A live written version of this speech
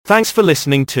Thanks for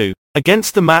listening to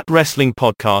Against the Mat Wrestling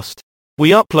Podcast. We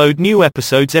upload new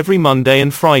episodes every Monday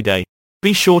and Friday.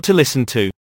 Be sure to listen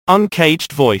to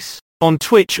Uncaged Voice on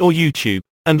Twitch or YouTube,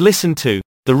 and listen to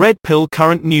the Red Pill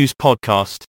Current News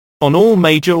Podcast on all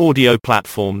major audio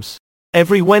platforms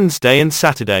every Wednesday and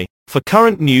Saturday for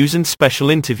current news and special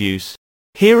interviews.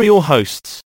 Here are your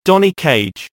hosts, Donnie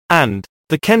Cage and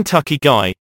the Kentucky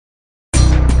Guy.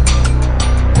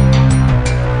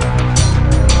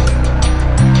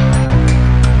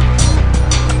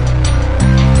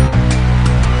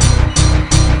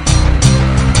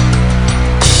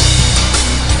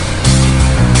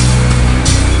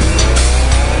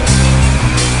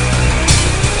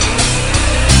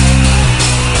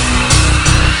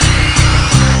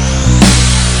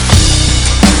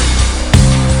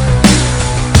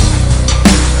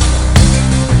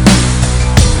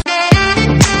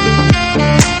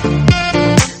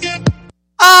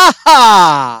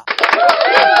 Aha!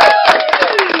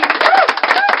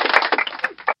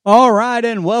 All right,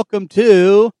 and welcome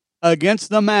to Against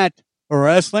the Mat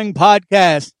Wrestling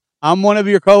Podcast. I'm one of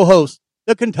your co-hosts,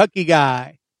 the Kentucky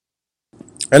Guy.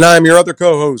 And I'm your other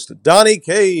co-host, Donnie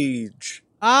Cage.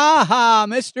 Aha,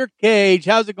 Mr. Cage.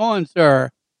 How's it going,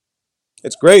 sir?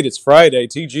 It's great. It's Friday,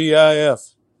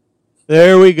 TGIF.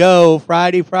 There we go.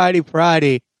 Friday.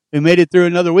 We made it through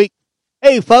another week.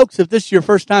 Hey, folks, if this is your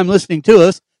first time listening to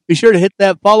us, be sure to hit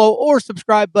that follow or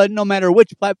subscribe button no matter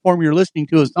which platform you're listening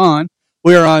to us on.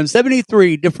 We are on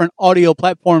 73 different audio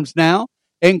platforms now,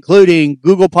 including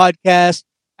Google Podcasts,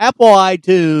 Apple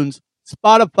iTunes,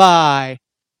 Spotify,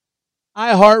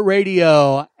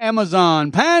 iHeartRadio,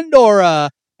 Amazon,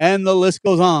 Pandora, and the list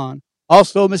goes on.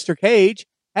 Also, Mr. Cage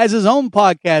has his own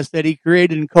podcast that he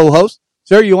created and co-hosts.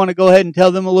 Sir, you want to go ahead and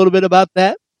tell them a little bit about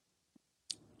that?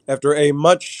 After a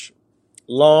much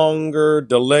longer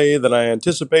delay than I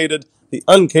anticipated, the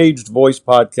Uncaged Voice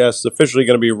podcast is officially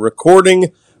going to be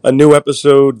recording a new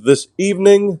episode this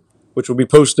evening, which will be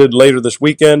posted later this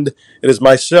weekend. It is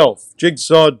myself,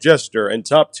 Jigsaw Jester, and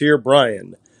Top Tier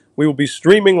Brian. We will be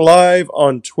streaming live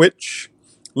on Twitch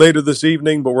later this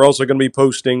evening, but we're also going to be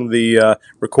posting the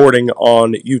recording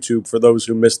on YouTube for those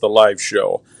who missed the live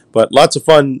show. But lots of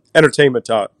fun entertainment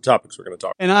topics we're going to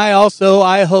talk about. And I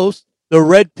host the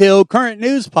Red Pill Current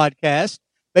News Podcast.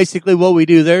 Basically what we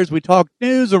do there is we talk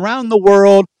news around the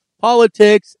world,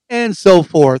 politics, and so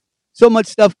forth. So much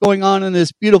stuff going on in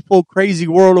this beautiful, crazy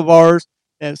world of ours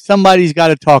that somebody's got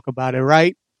to talk about it,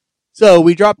 right? So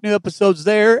we drop new episodes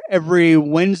there every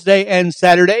Wednesday and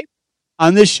Saturday.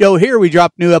 On this show here, we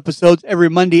drop new episodes every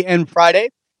Monday and Friday.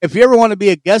 If you ever want to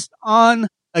be a guest on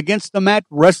Against the Mat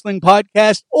Wrestling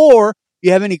Podcast, or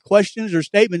you have any questions or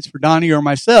statements for Donnie or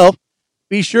myself,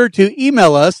 be sure to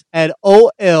email us at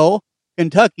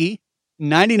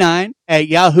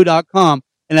olkentucky99@yahoo.com.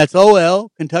 And that's OL,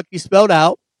 Kentucky spelled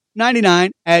out,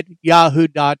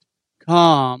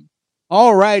 99@yahoo.com.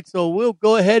 All right, so we'll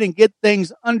go ahead and get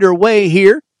things underway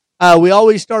here. We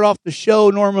always start off the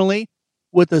show normally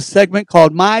with a segment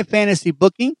called My Fantasy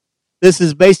Booking. This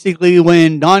is basically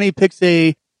when Donnie picks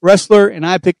a wrestler and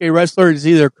I pick a wrestler. It's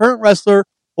either current wrestler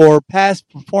or past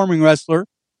performing wrestler.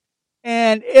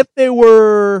 And if they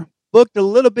were booked a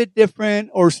little bit different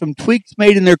or some tweaks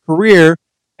made in their career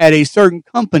at a certain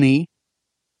company,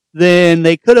 then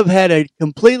they could have had a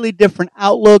completely different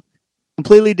outlook,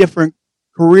 completely different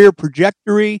career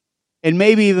trajectory, and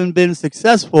maybe even been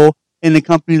successful in the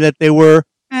company that they were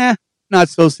not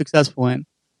so successful in.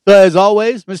 So as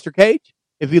always, Mr. Cage,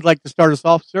 if you'd like to start us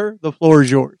off, sir, the floor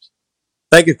is yours.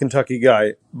 Thank you, Kentucky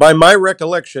Guy. By my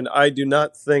recollection, I do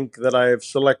not think that I have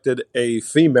selected a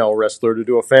female wrestler to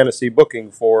do a fantasy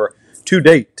booking for to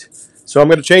date. So I'm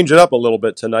going to change it up a little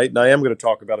bit tonight, and I am going to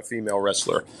talk about a female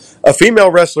wrestler. A female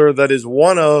wrestler that is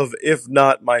one of, if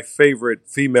not my favorite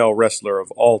female wrestler of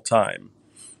all time.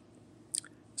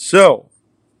 So,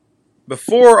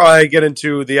 before I get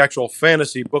into the actual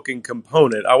fantasy booking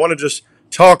component, I want to just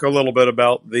talk a little bit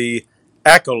about the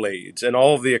accolades and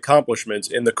all of the accomplishments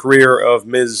in the career of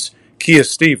Ms. Kia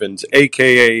Stevens,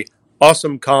 a.k.a.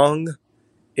 Awesome Kong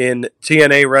in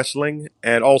TNA Wrestling,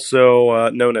 and also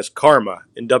known as Karma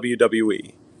in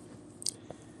WWE.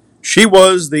 She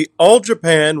was the All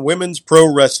Japan Women's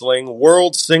Pro Wrestling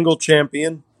World Single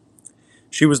Champion.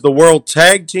 She was the World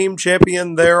Tag Team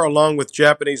Champion there, along with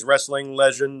Japanese wrestling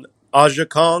legend Aja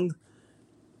Kong.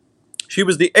 She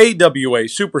was the AWA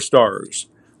Superstars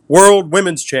World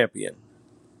Women's Champion.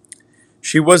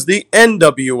 She was the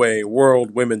NWA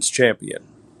World Women's Champion.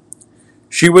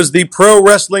 She was the Pro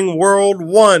Wrestling World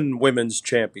 1 Women's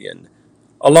Champion,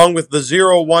 along with the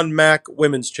 01 Mac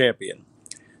Women's Champion,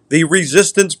 the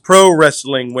Resistance Pro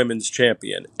Wrestling Women's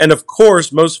Champion, and of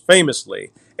course, most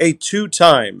famously, a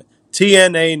 2-time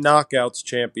TNA Knockouts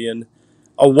champion,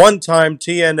 a 1-time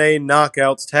TNA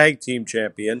Knockouts Tag Team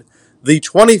champion, the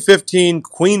 2015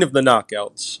 Queen of the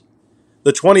Knockouts,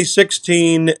 the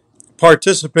 2016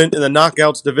 participant in the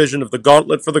Knockouts division of the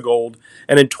Gauntlet for the Gold,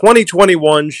 and in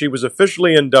 2021 she was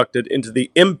officially inducted into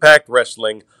the Impact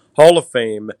Wrestling Hall of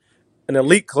Fame, an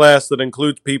elite class that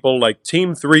includes people like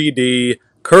Team 3D,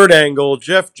 Kurt Angle,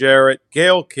 Jeff Jarrett,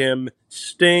 Gail Kim,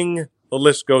 Sting, the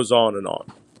list goes on and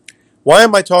on. Why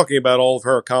am I talking about all of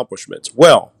her accomplishments?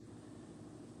 Well,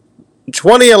 in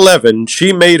 2011,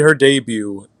 she made her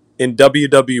debut in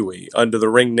WWE under the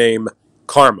ring name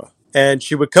Karma. And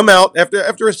she would come out,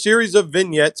 after a series of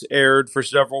vignettes aired for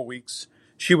several weeks,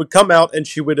 she would come out and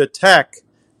she would attack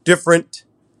different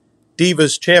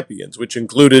Divas champions, which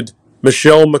included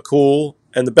Michelle McCool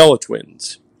and the Bella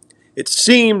Twins. It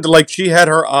seemed like she had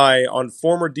her eye on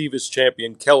former Divas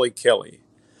champion Kelly Kelly.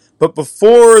 But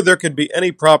before there could be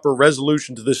any proper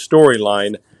resolution to this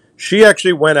storyline, she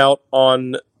actually went out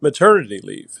on maternity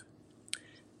leave.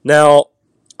 Now,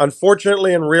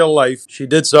 unfortunately, in real life, she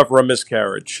did suffer a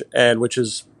miscarriage, and which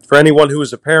is, for anyone who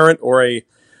is a parent or a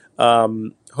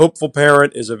hopeful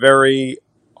parent, is a very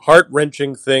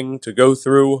heart-wrenching thing to go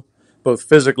through, both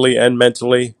physically and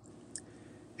mentally.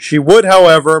 She would,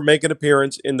 however, make an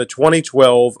appearance in the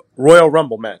 2012 Royal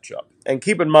Rumble matchup. And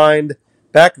keep in mind,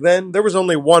 back then, there was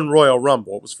only one Royal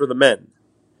Rumble. It was for the men.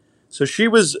 So she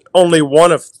was only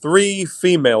one of 3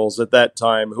 females at that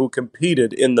time who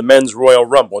competed in the men's Royal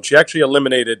Rumble. And she actually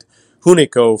eliminated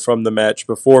Hunico from the match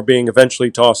before being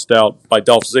eventually tossed out by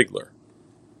Dolph Ziggler.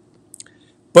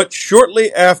 But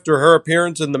shortly after her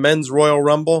appearance in the men's Royal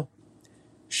Rumble,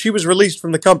 she was released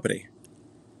from the company.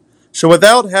 So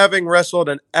without having wrestled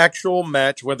an actual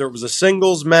match, whether it was a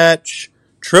singles match,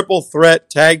 triple threat,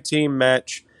 tag team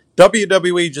match,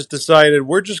 WWE just decided,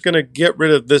 we're just going to get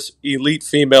rid of this elite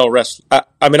female wrestler.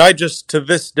 I just, to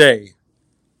this day,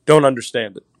 don't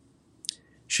understand it.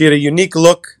 She had a unique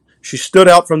look. She stood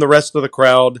out from the rest of the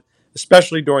crowd,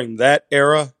 especially during that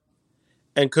era,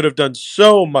 and could have done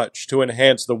so much to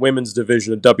enhance the women's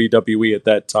division of WWE at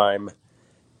that time.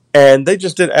 And they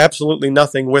just did absolutely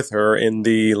nothing with her in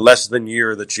the less than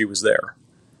year that she was there.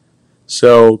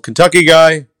 So, Kentucky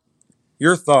guy,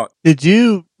 your thought? Did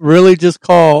you really just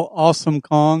call Awesome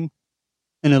Kong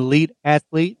an elite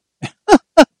athlete?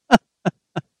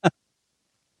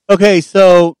 Okay,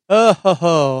 so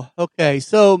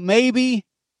maybe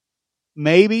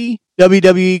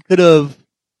WWE could have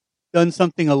done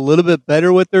something a little bit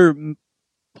better with her,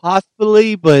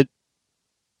 possibly, but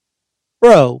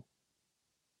bro,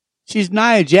 she's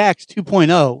Nia Jax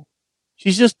 2.0.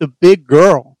 She's just a big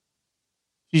girl.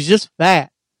 She's just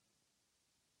fat.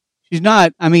 She's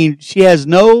not, she has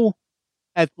no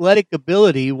athletic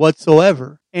ability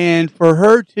whatsoever. And for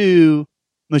her to,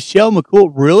 Michelle McCool,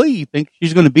 really? You think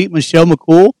she's going to beat Michelle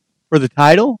McCool for the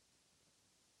title?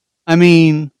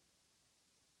 Son,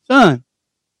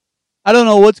 I don't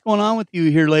know what's going on with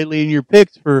you here lately in your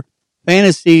picks for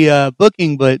fantasy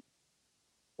booking, but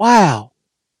wow.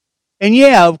 And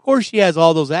yeah, of course she has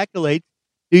all those accolades.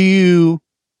 Do you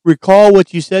recall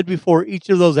what you said before each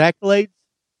of those accolades?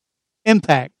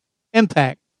 Impact.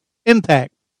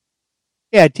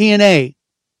 Yeah, TNA,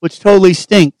 which totally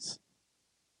stinks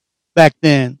back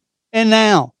then. And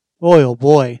now, boy, oh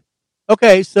boy.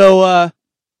 Okay, so,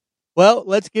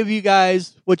 let's give you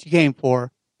guys what you came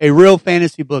for. A real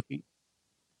fantasy booking.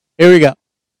 Here we go.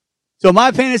 So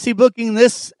my fantasy booking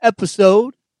this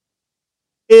episode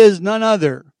is none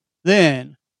other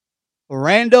than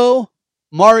Orlando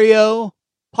Mario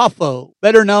Poffo,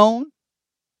 better known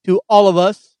to all of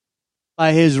us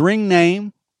by his ring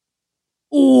name.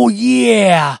 Oh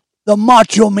yeah, the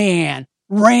Macho Man,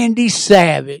 Randy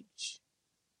Savage.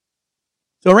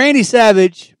 So Randy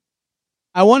Savage,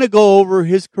 I want to go over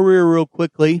his career real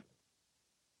quickly,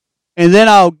 and then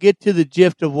I'll get to the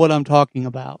gist of what I'm talking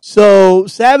about. So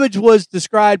Savage was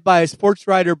described by sports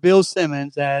writer Bill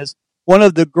Simmons as one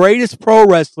of the greatest pro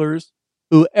wrestlers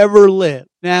who ever lived.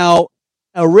 Now,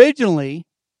 originally,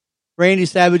 Randy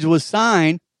Savage was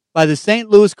signed by the St.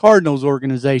 Louis Cardinals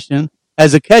organization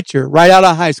as a catcher right out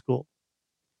of high school.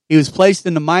 He was placed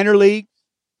in the minor leagues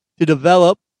to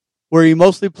develop, where he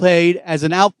mostly played as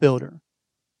an outfielder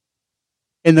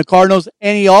in the Cardinals,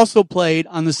 and he also played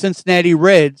on the Cincinnati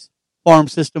Reds farm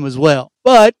system as well.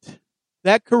 But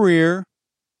that career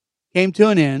came to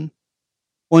an end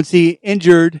once he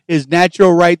injured his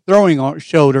natural right throwing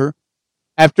shoulder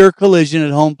after a collision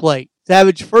at home plate.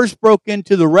 Savage first broke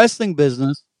into the wrestling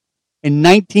business in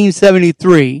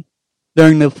 1973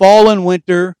 during the fall and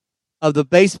winter of the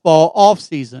baseball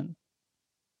offseason.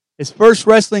 His first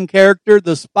wrestling character,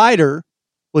 the Spider,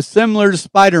 was similar to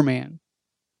Spider-Man.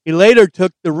 He later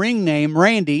took the ring name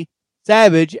Randy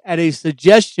Savage at a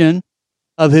suggestion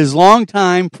of his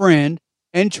longtime friend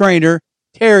and trainer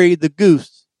Terry the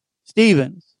Goose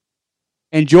Stevens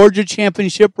and Georgia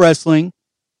Championship Wrestling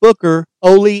booker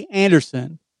Ole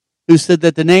Anderson, who said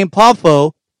that the name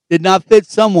Poffo did not fit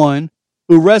someone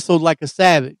who wrestled like a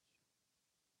savage.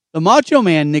 The Macho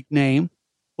Man nickname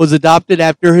was adopted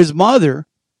after his mother,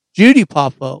 Judy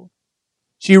Poffo.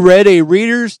 She read a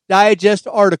Reader's Digest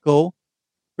article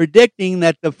predicting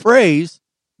that the phrase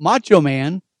Macho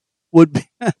Man would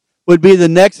be the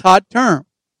next hot term.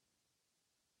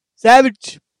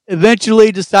 Savage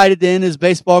eventually decided to end his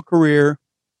baseball career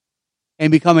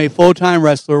and become a full-time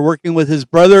wrestler, working with his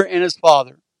brother and his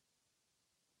father.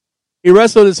 He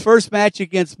wrestled his first match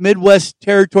against Midwest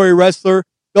Territory wrestler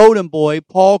Golden Boy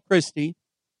Paul Christie.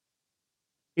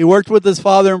 He worked with his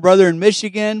father and brother in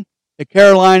Michigan, the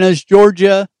Carolinas,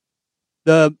 Georgia,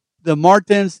 the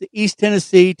Martins, the East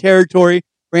Tennessee Territory,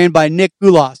 ran by Nick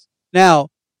Gulas. Now,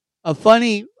 a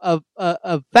funny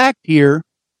fact here,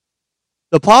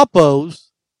 the Poppos,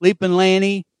 Leapin'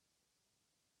 Lanny,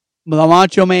 the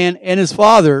Macho Man, and his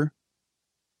father,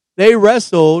 they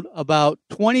wrestled about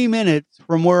 20 minutes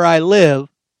from where I live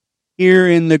here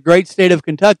in the great state of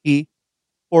Kentucky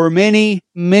for many,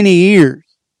 many years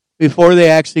before they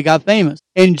actually got famous.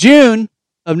 In June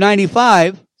of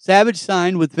 95, Savage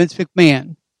signed with Vince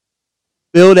McMahon,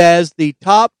 billed as the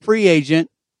top free agent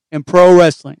in pro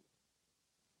wrestling.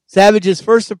 Savage's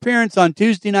first appearance on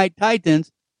Tuesday Night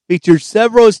Titans featured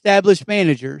several established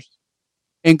managers,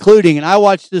 including, and I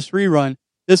watched this rerun,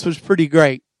 this was pretty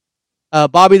great,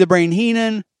 Bobby the Brain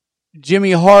Heenan,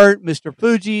 Jimmy Hart, Mr.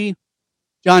 Fuji,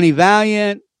 Johnny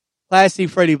Valiant, Classy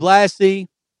Freddie Blassie,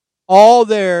 all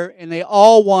there, and they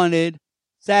all wanted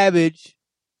Savage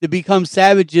to become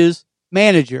Savage's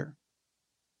manager.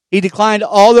 He declined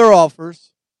all their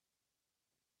offers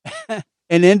and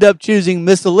ended up choosing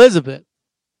Miss Elizabeth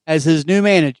as his new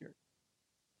manager.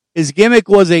 His gimmick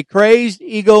was a crazed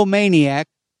egomaniac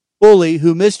bully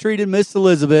who mistreated Miss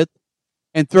Elizabeth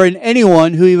and threatened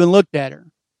anyone who even looked at her.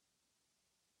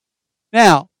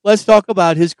 Now, let's talk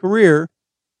about his career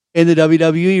in the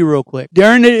WWE real quick.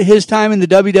 During his time in the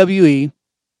WWE,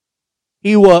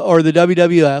 the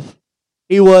WWF,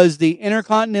 he was the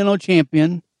Intercontinental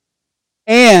Champion,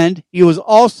 and he was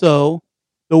also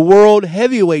the World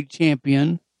Heavyweight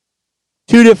Champion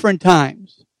 2 different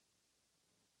times.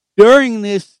 During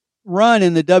this run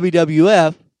in the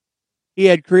WWF, he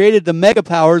had created the Mega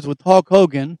Powers with Hulk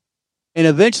Hogan and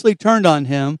eventually turned on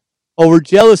him over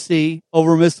jealousy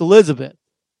over Miss Elizabeth.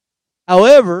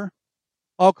 However,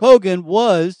 Hulk Hogan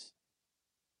was,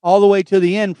 all the way to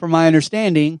the end from my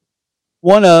understanding,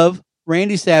 one of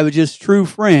Randy Savage's true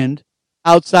friend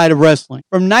outside of wrestling.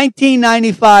 From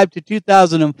 1995 to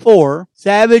 2004,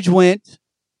 Savage went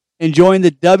and joined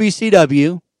the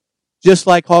WCW, just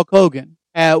like Hulk Hogan.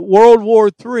 At World War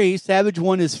III, Savage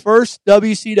won his first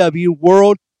WCW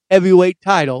World Heavyweight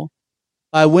title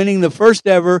by winning the first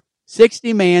ever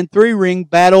 60-man 3-ring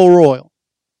Battle Royal.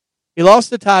 He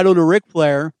lost the title to Ric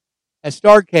Flair at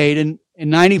Starrcade in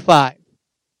 95.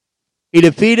 He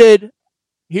defeated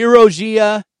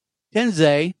Hiroshi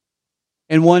Tensei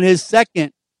and won his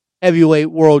second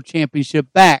heavyweight world championship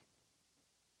back.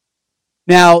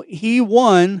 Now, he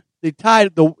won the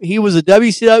title. He was a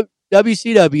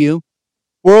WCW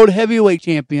World Heavyweight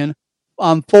Champion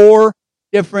on 4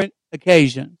 different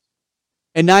occasions.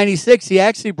 In 96, he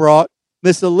actually brought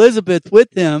Miss Elizabeth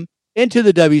with him into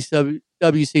the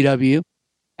WCW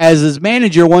as his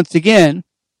manager once again,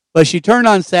 but she turned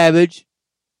on Savage,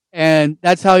 and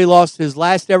that's how he lost his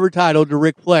last ever title to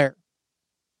Ric Flair.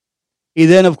 He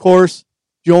then, of course,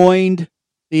 joined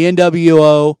the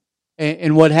NWO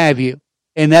and what have you,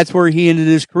 and that's where he ended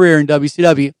his career in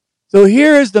WCW. So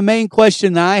here is the main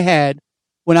question that I had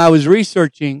when I was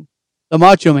researching the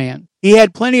Macho Man. He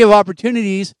had plenty of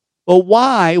opportunities, but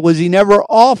why was he never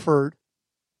offered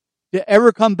to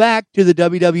ever come back to the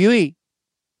WWE?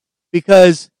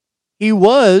 Because he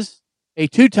was a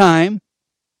 2-time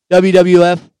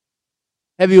WWF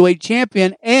Heavyweight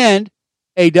Champion and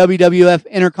a WWF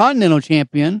Intercontinental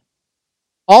Champion.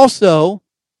 Also,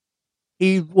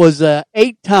 he was a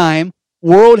 8-time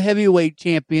World Heavyweight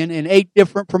Champion in 8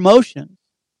 different promotions.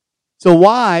 So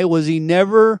why was he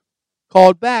never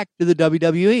called back to the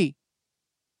WWE?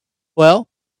 Well,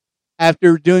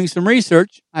 after doing some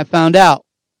research, I found out.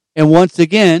 And once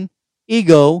again,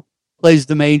 ego plays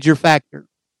the major factor.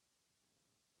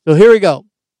 So here we go.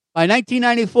 By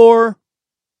 1994,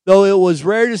 though it was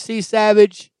rare to see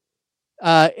Savage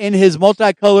in his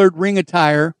multicolored ring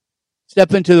attire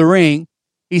step into the ring,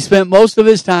 He spent most of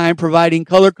his time providing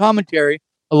color commentary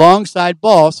alongside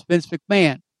boss Vince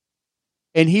McMahon.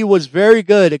 And he was very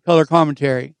good at color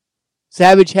commentary.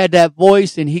 Savage had that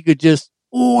voice and he could just,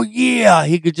 oh yeah,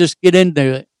 he could just get into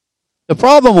it. The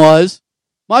problem was,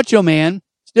 Macho Man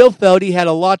still felt he had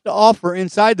a lot to offer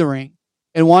inside the ring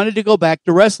and wanted to go back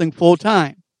to wrestling full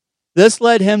time. This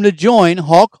led him to join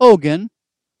Hulk Hogan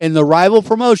in the rival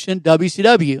promotion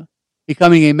WCW,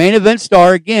 becoming a main event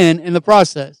star again in the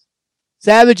process.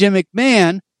 Savage and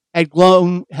McMahon had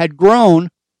grown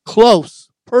close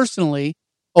personally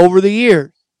over the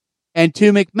years, and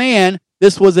to McMahon,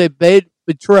 this was a big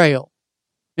betrayal.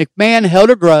 McMahon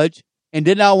held a grudge and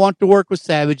did not want to work with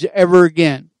Savage ever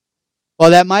again.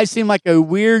 While that might seem like a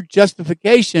weird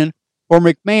justification for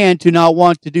McMahon to not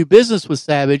want to do business with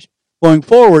Savage going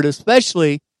forward,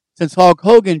 especially since Hulk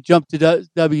Hogan jumped to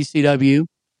WCW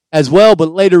as well,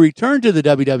 but later returned to the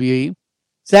WWE,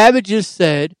 Savage is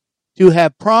said to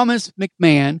have promised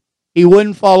McMahon he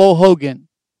wouldn't follow Hogan.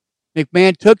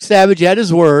 McMahon took Savage at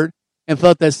his word and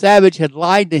felt that Savage had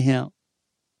lied to him.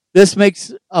 This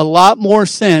makes a lot more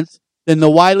sense than the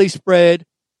widely spread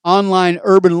online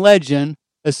urban legend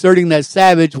asserting that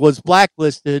Savage was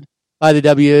blacklisted by the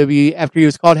WWE after he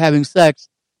was caught having sex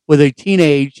with a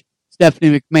teenage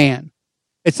Stephanie McMahon.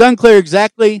 It's unclear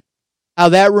exactly how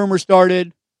that rumor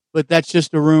started, but that's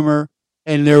just a rumor,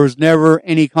 and there was never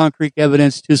any concrete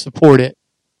evidence to support it.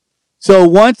 So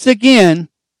once again,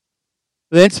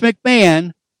 Vince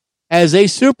McMahon, as a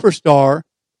superstar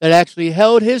that actually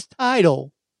held his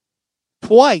title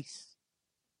twice,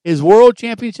 his world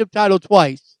championship title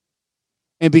twice,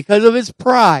 and because of his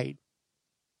pride,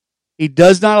 he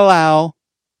does not allow,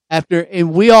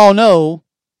 and we all know,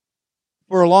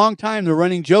 for a long time, the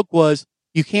running joke was,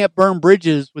 you can't burn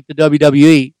bridges with the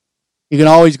WWE. You can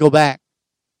always go back.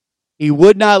 He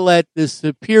would not let this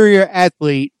superior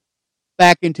athlete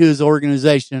back into his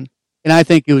organization, and I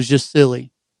think it was just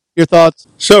silly. Your thoughts?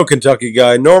 So, Kentucky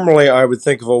guy, normally I would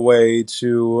think of a way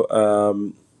to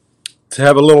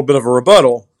have a little bit of a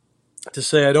rebuttal to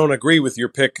say I don't agree with your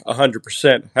pick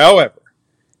 100%. However,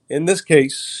 in this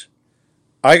case,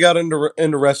 I got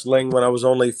into wrestling when I was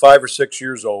only 5 or 6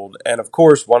 years old, and of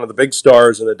course, one of the big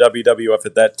stars in the WWF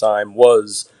at that time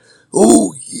was,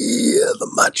 oh yeah, the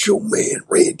Macho Man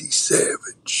Randy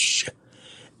Savage.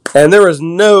 And there is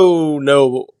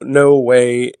no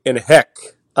way in heck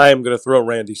I am going to throw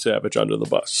Randy Savage under the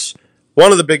bus.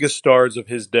 One of the biggest stars of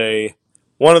his day,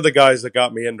 one of the guys that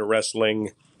got me into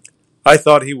wrestling. I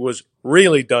thought he was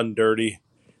really done dirty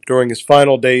during his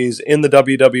final days in the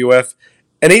WWF,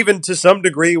 and even to some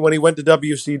degree when he went to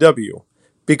WCW.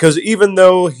 Because even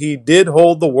though he did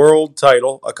hold the world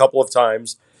title a couple of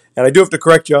times, and I do have to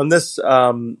correct you on this,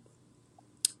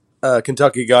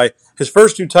 Kentucky guy, his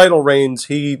first 2 title reigns,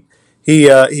 he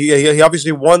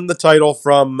obviously won the title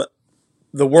from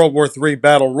the World War III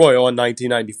Battle Royal in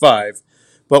 1995.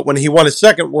 But when he won his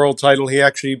second world title, he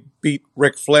actually beat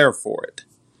Ric Flair for it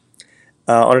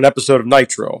on an episode of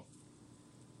Nitro.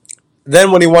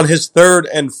 Then when he won his third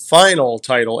and final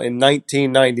title in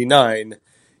 1999,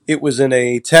 it was in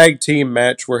a tag team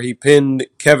match where he pinned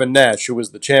Kevin Nash, who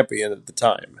was the champion at the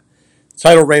time. The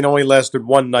title reign only lasted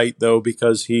one night, though,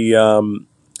 because he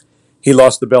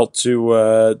lost the belt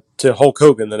to Hulk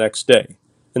Hogan the next day.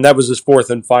 And that was his fourth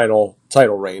and final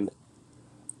title reign.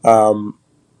 But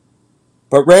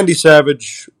Randy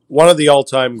Savage, one of the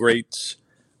all-time greats.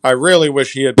 I really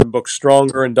wish he had been booked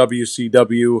stronger in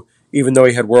WCW, even though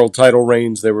he had world title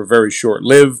reigns. They were very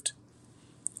short-lived.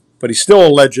 But he's still a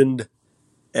legend,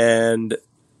 and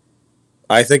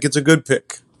I think it's a good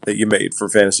pick that you made for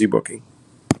fantasy booking.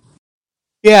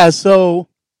 Yeah, so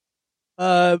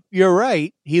you're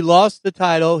right. He lost the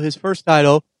title, his first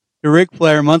title, to Ric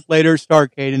Flair a month later,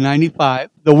 Starrcade in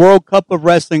 95. The World Cup of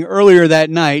Wrestling earlier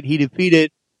that night, he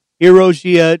defeated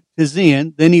Hiroshi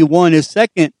Tenzan. Then he won his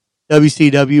second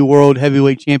WCW World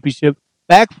Heavyweight Championship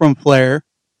back from Flair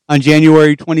on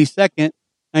January 22nd,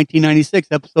 1996,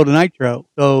 episode of Nitro.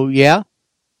 So, yeah.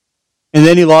 And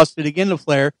then he lost it again to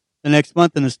Flair the next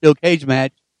month in a steel cage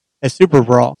match at Super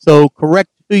Brawl. So, correct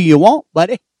who you want,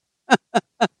 buddy.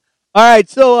 All right,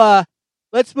 so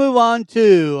let's move on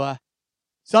to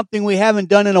something we haven't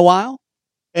done in a while.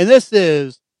 And this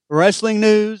is wrestling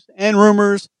news and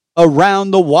rumors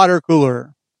around the water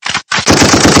cooler.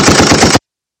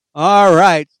 All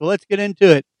right, so let's get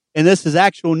into it. And this is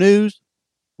actual news.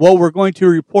 What we're going to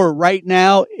report right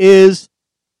now is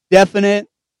definite,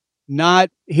 not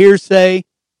hearsay,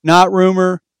 not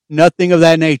rumor, nothing of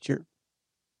that nature.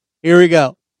 Here we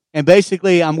go. And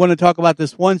basically, I'm going to talk about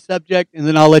this one subject, and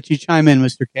then I'll let you chime in,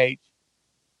 Mr. Cage.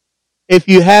 If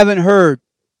you haven't heard,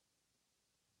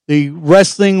 The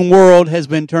wrestling world has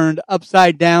been turned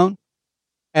upside down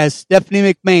as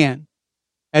Stephanie McMahon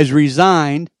has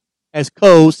resigned as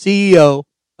co-CEO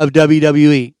of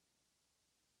WWE.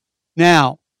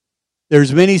 Now,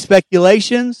 there's many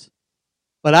speculations,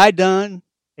 but I done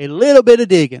a little bit of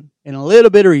digging and a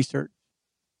little bit of research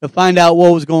to find out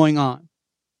what was going on.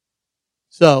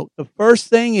 So, the first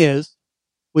thing is,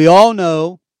 we all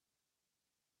know,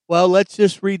 well, let's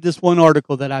just read this one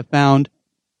article that I found.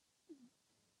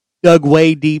 Dug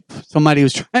way deep. Somebody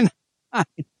was trying to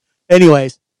find.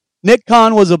 Anyways, Nick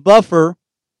Khan was a buffer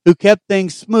who kept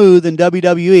things smooth in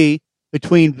WWE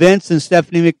between Vince and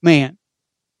Stephanie McMahon.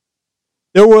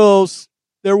 There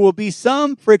will be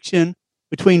some friction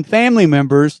between family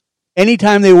members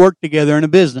anytime they work together in a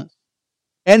business.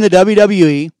 And the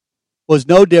WWE was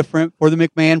no different for the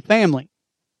McMahon family.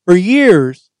 For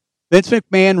years, Vince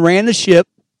McMahon ran the ship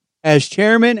as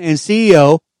chairman and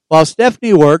CEO while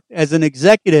Stephanie worked as an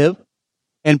executive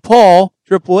and Paul,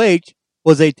 Triple H,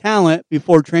 was a talent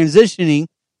before transitioning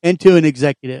into an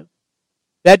executive.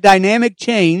 That dynamic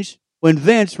changed when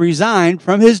Vince resigned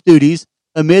from his duties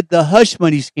amid the hush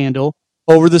money scandal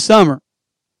over the summer.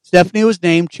 Stephanie was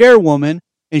named chairwoman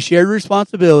and shared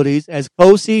responsibilities as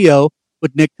co-CEO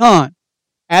with Nick Khan.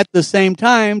 At the same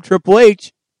time, Triple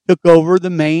H took over the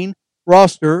main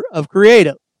roster of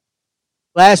creative.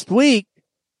 Last week,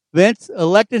 Vince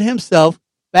elected himself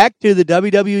back to the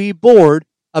WWE board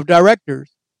of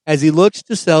directors as he looks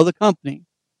to sell the company.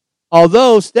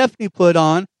 Although Stephanie put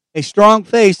on a strong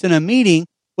face in a meeting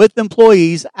with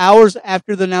employees hours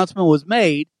after the announcement was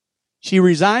made, she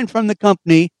resigned from the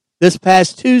company this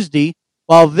past Tuesday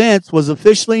while Vince was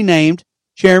officially named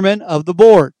chairman of the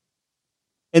board.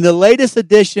 In the latest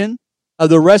edition of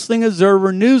the Wrestling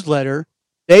Observer newsletter,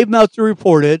 Dave Meltzer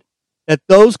reported that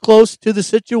those close to the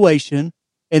situation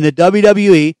in the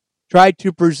WWE tried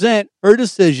to present her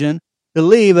decision to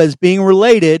leave as being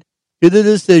related to the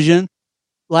decision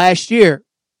last year.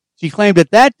 She claimed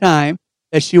at that time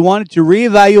that she wanted to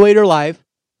reevaluate her life,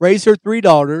 raise her 3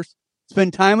 daughters,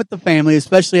 spend time with the family,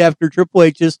 especially after Triple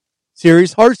H's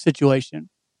serious heart situation.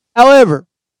 However,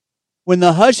 when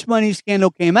the hush money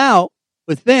scandal came out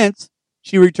with Vince,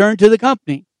 she returned to the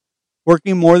company,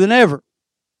 working more than ever.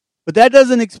 But that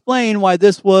doesn't explain why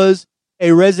this was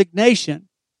a resignation.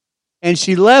 And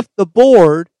she left the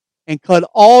board and cut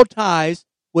all ties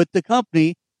with the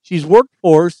company she's worked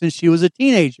for since she was a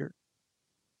teenager.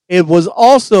 It was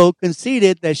also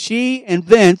conceded that she and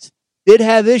Vince did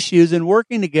have issues in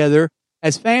working together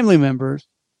as family members,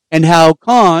 and how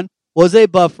Khan was a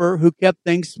buffer who kept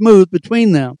things smooth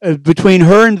between them, between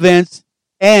her and Vince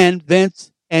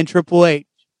and Triple H.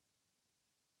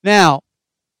 Now,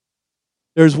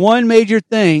 there's one major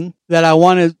thing that I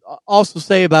want to also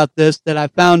say about this that I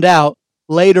found out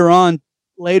later on,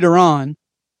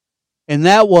 and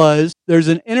that was there's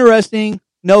an interesting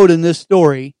note in this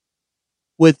story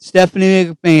with Stephanie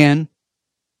McMahon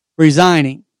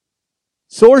resigning.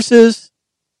 Sources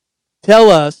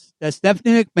tell us that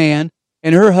Stephanie McMahon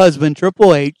and her husband,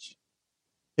 Triple H,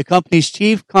 the company's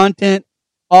chief content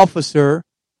officer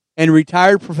and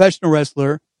retired professional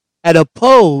wrestler, had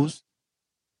opposed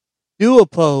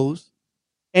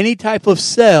any type of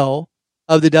sale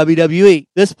of the WWE.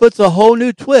 This puts a whole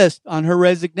new twist on her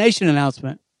resignation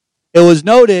announcement. It was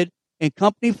noted in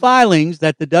company filings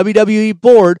that the WWE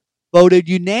board voted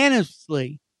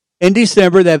unanimously in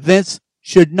December that Vince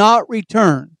should not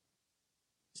return.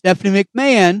 Stephanie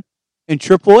McMahon and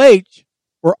Triple H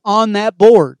were on that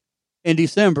board in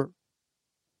December.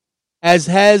 As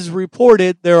has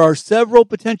reported, there are several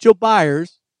potential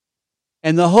buyers,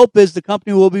 and the hope is the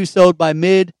company will be sold by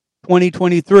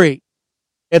mid-2023.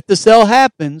 If the sale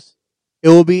happens, it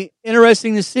will be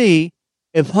interesting to see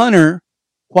if Hunter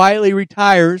quietly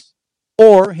retires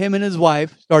or him and his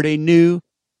wife start a new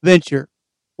venture.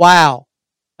 Wow.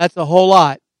 That's a whole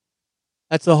lot.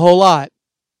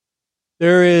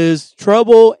 There is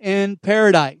trouble in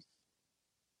paradise.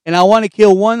 And I want to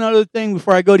kill one other thing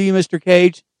before I go to you, Mr.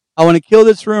 Cage. I want to kill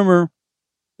this rumor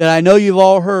that I know you've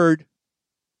all heard,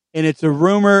 and it's a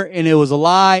rumor, and it was a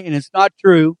lie, and it's not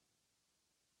true.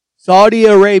 Saudi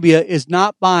Arabia is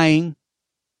not buying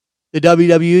the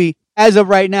WWE as of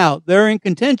right now. They're in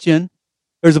contention.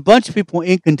 There's a bunch of people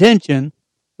in contention,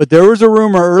 but there was a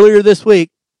rumor earlier this week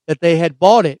that they had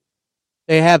bought it.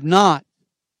 They have not.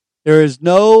 There is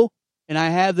no, and I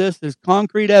have this, there's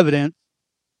concrete evidence,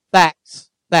 facts,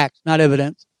 not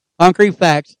evidence, concrete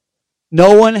facts.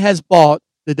 No one has bought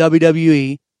the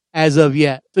WWE as of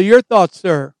yet. So your thoughts,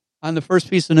 sir, on the first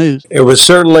piece of news? It was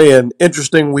certainly an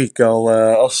interesting week.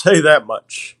 I'll say that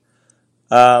much.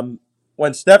 Well,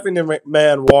 when Stephanie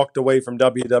McMahon walked away from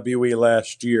WWE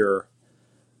last year,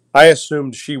 I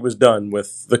assumed she was done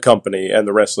with the company and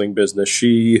the wrestling business.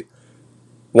 She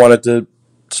wanted to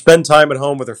spend time at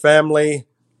home with her family,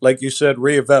 like you said,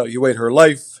 reevaluate her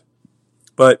life,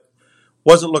 but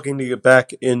wasn't looking to get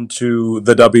back into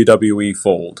the WWE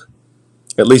fold,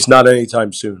 at least not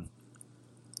anytime soon.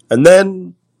 And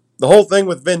then the whole thing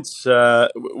with Vince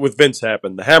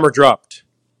happened. The hammer dropped,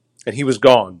 and he was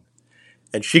gone.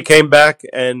 And she came back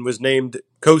and was named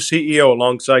co-CEO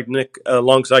alongside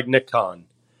Nick Khan.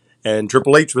 And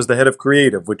Triple H was the head of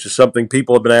creative, which is something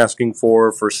people have been asking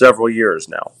for several years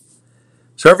now.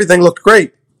 So everything looked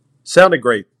great, sounded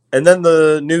great. And then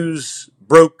the news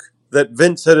broke that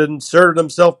Vince had inserted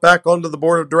himself back onto the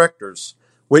board of directors,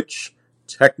 which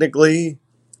technically,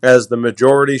 as the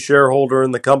majority shareholder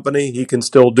in the company, he can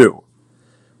still do.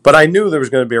 But I knew there was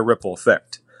going to be a ripple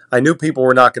effect. I knew people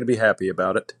were not going to be happy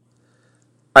about it.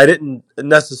 I didn't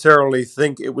necessarily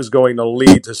think it was going to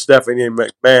lead to Stephanie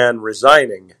McMahon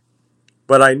resigning,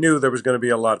 but I knew there was going to be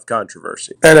a lot of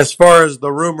controversy. And as far as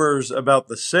the rumors about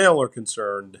the sale are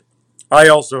concerned, I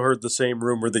also heard the same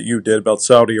rumor that you did about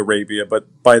Saudi Arabia,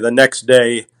 but by the next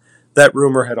day, that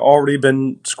rumor had already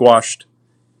been squashed.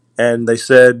 And they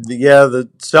said, yeah, the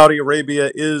Saudi Arabia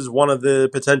is one of the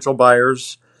potential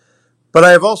buyers. But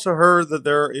I have also heard that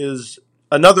there is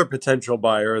another potential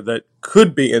buyer that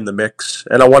could be in the mix.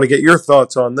 And I want to get your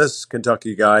thoughts on this,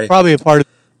 Kentucky guy. Probably a part of.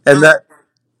 And that,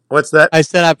 what's that? I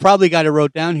said I probably got it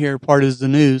wrote down here. Part is the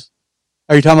news.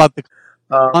 Are you talking about the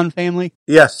Khan family?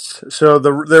 Yes. So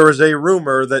there was a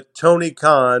rumor that Tony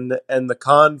Khan and the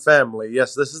Khan family,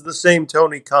 yes, this is the same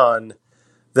Tony Khan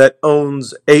that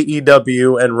owns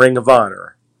AEW and Ring of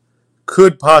Honor,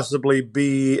 could possibly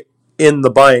be in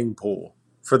the buying pool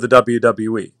for the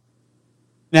WWE.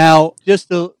 Now,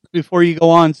 before you go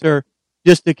on, sir,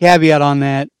 just a caveat on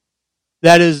that.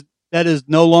 That is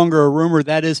no longer a rumor.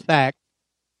 That is fact.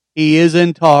 He is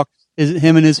in talks.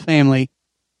 Him and his family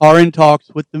are in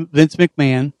talks with Vince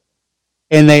McMahon,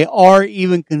 and they are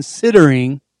even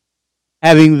considering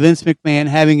having Vince McMahon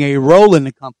having a role in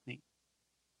the company.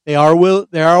 They are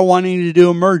wanting to do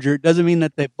a merger. It doesn't mean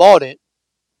that they bought it,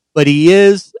 but he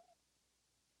is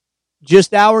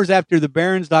just hours after the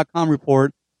Barons.com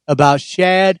report about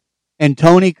Shad and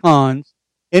Tony Khan's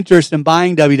interest in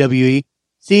buying WWE.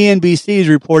 CNBC is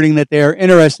reporting that they are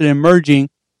interested in merging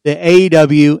the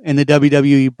AEW and the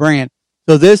WWE brand.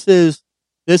 So this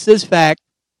is fact.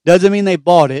 Doesn't mean they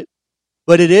bought it,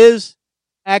 but it is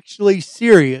actually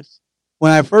serious.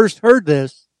 When I first heard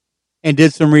this and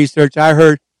did some research, I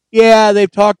heard, yeah,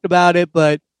 they've talked about it,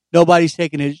 but nobody's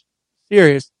taking it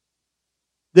serious.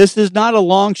 This is not a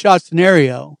long shot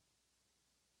scenario,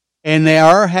 and they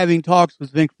are having talks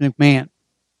with Vince McMahon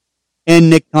and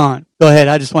Nick Khan. Go ahead.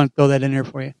 I just want to throw that in there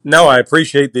for you. No, I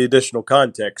appreciate the additional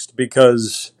context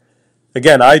because,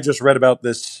 again, I just read about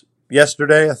this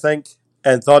yesterday, I think,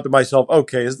 and thought to myself,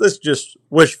 okay, is this just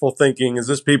wishful thinking? Is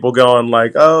this people going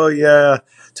like, oh, yeah,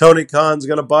 Tony Khan's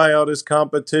going to buy out his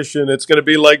competition. It's going to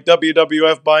be like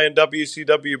WWF buying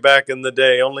WCW back in the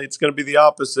day, only it's going to be the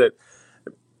opposite.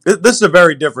 This is a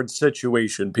very different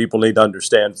situation, people need to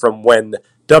understand, from when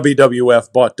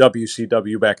WWF bought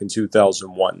WCW back in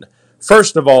 2001.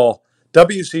 First of all,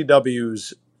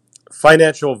 WCW's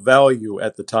financial value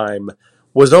at the time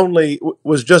was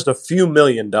just a few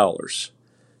 $1,000,000.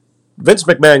 Vince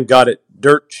McMahon got it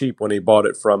dirt cheap when he bought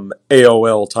it from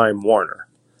AOL Time Warner.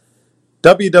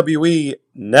 WWE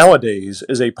nowadays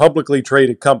is a publicly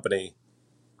traded company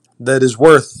that is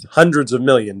worth hundreds of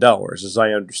 $1,000,000, as I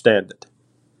understand it.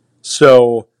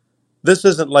 So this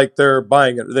isn't like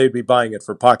they'd be buying it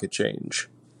for pocket change,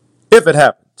 if it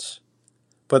happens.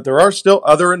 But there are still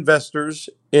other investors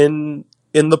in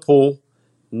the pool.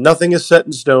 Nothing is set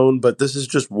in stone, but this is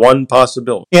just one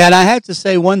possibility. Yeah, and I have to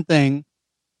say one thing.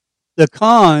 The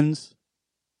Khans,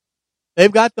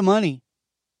 they've got the money.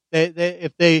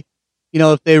 If they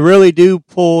really do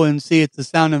pull and see it's a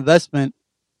sound investment,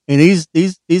 and these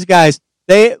guys,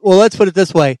 let's put it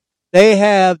this way. They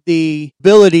have the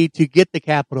ability to get the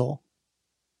capital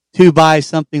to buy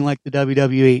something like the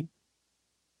WWE,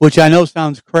 which I know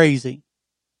sounds crazy.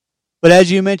 But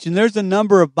as you mentioned, there's a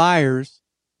number of buyers,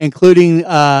 including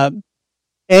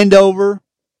Andover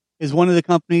is one of the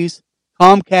companies,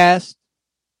 Comcast,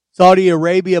 Saudi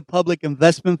Arabia Public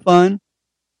Investment Fund.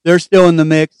 They're still in the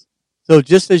mix. So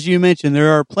just as you mentioned,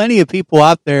 there are plenty of people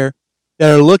out there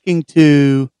that are looking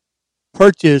to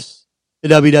purchase the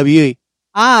WWE.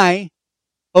 I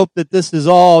hope that this is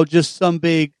all just some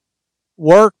big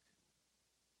work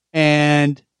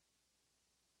and,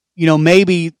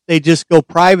 maybe they just go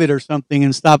private or something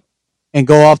and stop and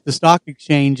go off the stock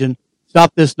exchange and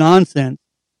Stop this nonsense.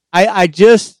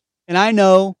 And I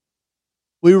know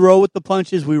we roll with the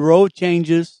punches, we roll with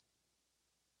changes.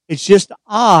 It's just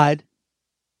odd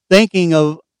thinking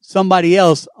of somebody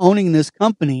else owning this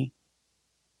company.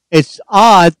 It's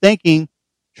odd thinking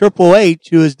Triple H,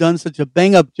 who has done such a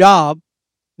bang up job,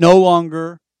 no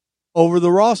longer over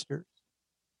the rosters.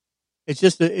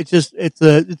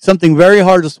 It's something very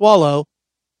hard to swallow.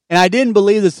 And I didn't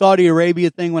believe the Saudi Arabia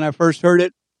thing when I first heard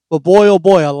it, but boy, oh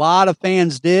boy, a lot of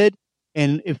fans did.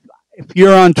 And if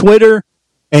you're on Twitter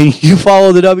and you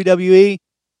follow the WWE,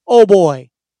 oh boy,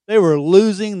 they were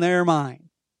losing their mind.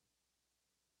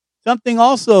 Something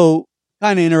also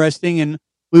kind of interesting, and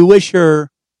we wish her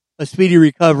a speedy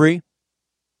recovery.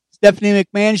 Stephanie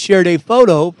McMahon shared a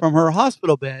photo from her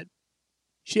hospital bed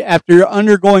after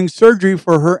undergoing surgery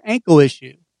for her ankle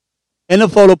issue. In the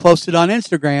photo posted on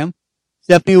Instagram,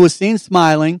 Stephanie was seen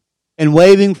smiling and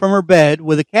waving from her bed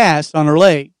with a cast on her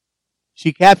leg.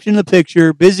 She captioned the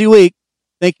picture, "Busy week.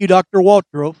 Thank you, Dr.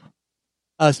 Waltroff,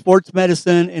 Sports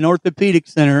Medicine and Orthopedic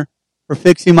Center, for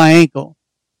fixing my ankle."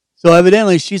 So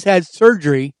evidently she's had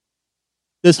surgery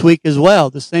this week as well,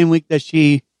 the same week that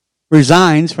she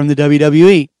resigns from the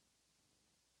WWE.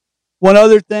 One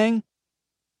other thing,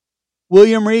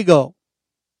 William Regal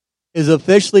is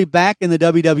officially back in the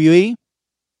WWE,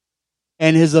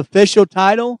 and his official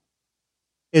title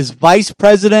is Vice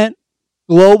President,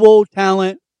 Global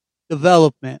Talent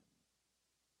Development.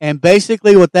 And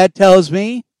basically what that tells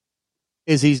me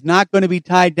is he's not going to be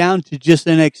tied down to just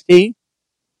NXT,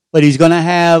 but he's going to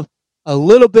have a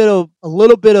little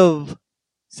bit of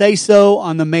say so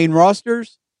on the main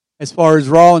rosters as far as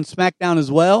Raw and SmackDown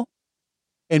as well,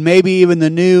 and maybe even the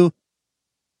new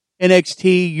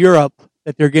NXT Europe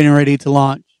that they're getting ready to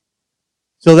launch.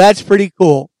 So that's pretty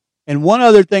cool. And one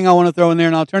other thing I want to throw in there,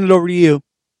 and I'll turn it over to you,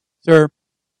 sir.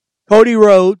 Cody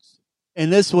Rhodes,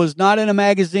 and this was not in a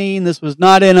magazine, this was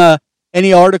not in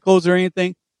any articles or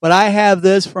anything, but I have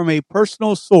this from a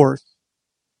personal source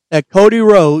that Cody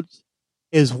Rhodes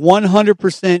is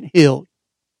 100% healed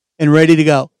and ready to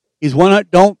go.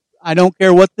 I don't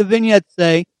care what the vignettes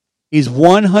say. He's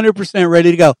 100%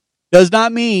 ready to go. Does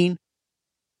not mean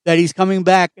that he's coming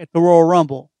back at the Royal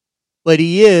Rumble, but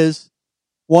he is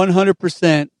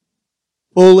 100%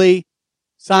 fully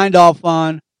signed off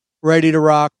on, ready to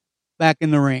rock, back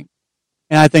in the ring.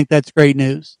 And I think that's great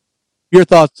news. Your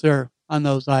thoughts, sir, on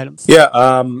those items? Yeah,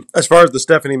 as far as the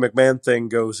Stephanie McMahon thing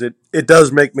goes, it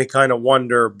does make me kind of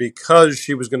wonder, because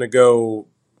she was going to go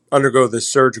undergo this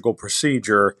surgical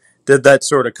procedure. Did that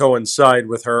sort of coincide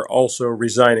with her also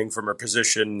resigning from her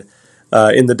position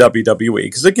in the WWE?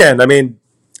 Because again, I mean,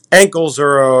 ankles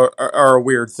are a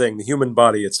weird thing. The human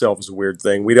body itself is a weird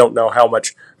thing. We don't know how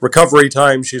much recovery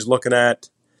time she's looking at,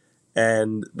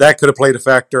 and that could have played a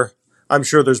factor. I'm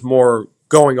sure there's more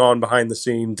going on behind the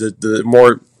scenes, the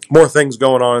more things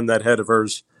going on in that head of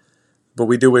hers, but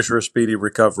we do wish her a speedy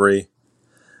recovery.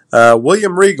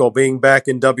 William Regal being back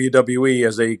in WWE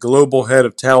as a global head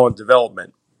of talent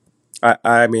development.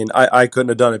 I couldn't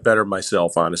have done it better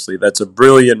myself, honestly. That's a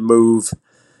brilliant move.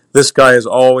 This guy has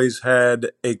always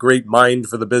had a great mind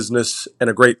for the business and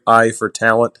a great eye for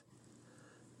talent.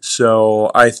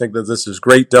 So I think that this is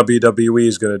great. WWE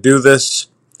is going to do this.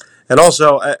 And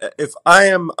also, if I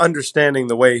am understanding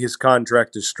the way his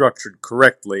contract is structured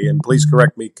correctly, and please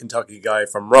correct me, Kentucky guy,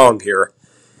 if I'm wrong here,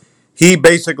 he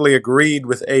basically agreed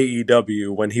with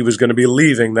AEW when he was going to be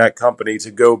leaving that company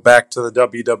to go back to the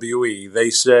WWE. They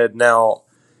said, now,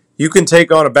 you can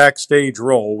take on a backstage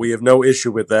role. We have no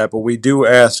issue with that, but we do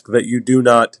ask that you do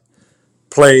not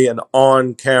play an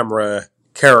on-camera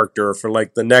character for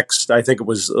like the next, I think it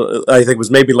was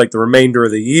maybe like the remainder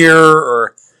of the year,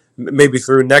 or maybe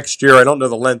through next year. I don't know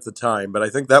the length of time, but I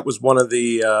think that was one of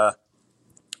the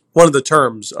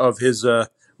terms of his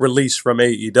release from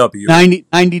AEW.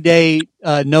 90-day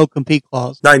no compete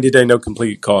clause. 90-day no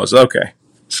complete clause. Okay,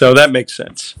 so that makes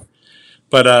sense.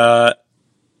 But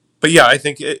yeah, I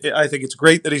think it's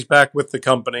great that he's back with the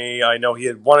company. I know he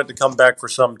had wanted to come back for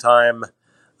some time.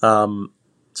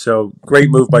 So great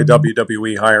move by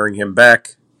WWE hiring him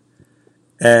back.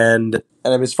 And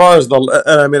as far as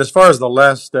the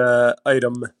last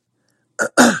item,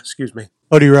 excuse me,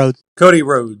 Cody Rhodes.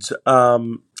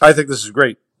 I think this is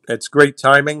great. It's great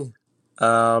timing.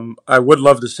 I would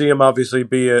love to see him obviously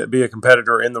be a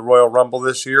competitor in the Royal Rumble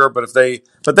this year, but they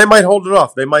might hold it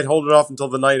off. They might hold it off until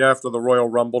the night after the Royal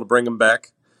Rumble to bring him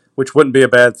back, which wouldn't be a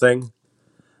bad thing.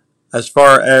 As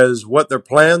far as what their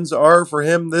plans are for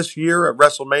him this year at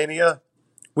WrestleMania,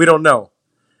 we don't know.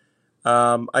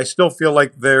 I still feel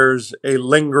like there's a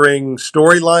lingering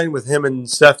storyline with him and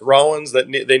Seth Rollins that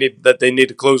they need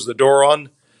to close the door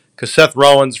on, because Seth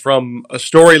Rollins, from a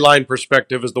storyline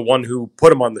perspective, is the one who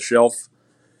put him on the shelf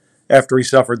after he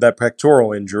suffered that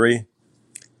pectoral injury.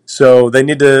 So they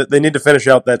need to finish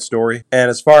out that story. And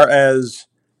as far as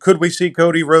could we see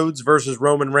Cody Rhodes versus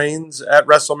Roman Reigns at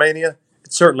WrestleMania,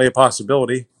 it's certainly a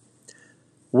possibility.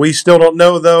 We still don't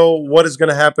know, though, what is going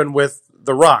to happen with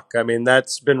The Rock. I mean,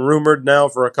 that's been rumored now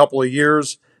for a couple of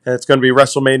years, and it's going to be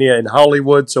WrestleMania in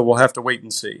Hollywood, so we'll have to wait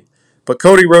and see. But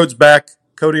Cody Rhodes back.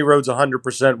 Cody Rhodes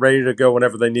 100% ready to go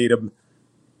whenever they need him.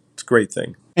 It's a great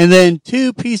thing. And then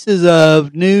two pieces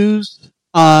of news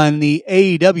on the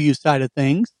AEW side of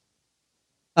things.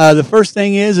 The first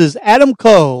thing is Adam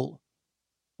Cole,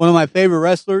 one of my favorite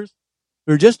wrestlers.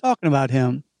 We were just talking about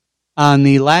him on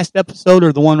the last episode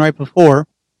or the one right before.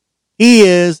 He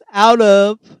is out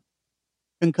of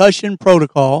concussion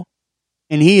protocol,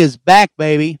 and he is back,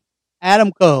 baby.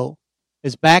 Adam Cole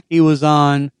is back. He was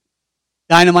on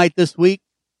Dynamite this week,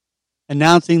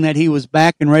 announcing that he was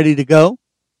back and ready to go.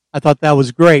 I thought that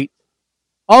was great.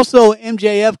 Also,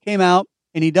 MJF came out,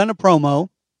 and he done a promo.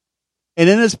 And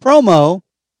in his promo,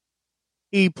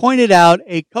 he pointed out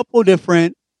a couple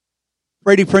different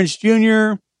Freddie Prinze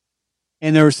Jr.,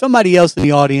 and there was somebody else in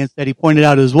the audience that he pointed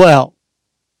out as well.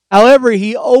 However,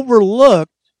 he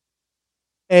overlooked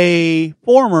a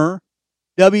former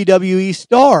WWE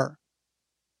star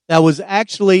that was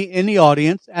actually in the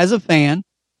audience as a fan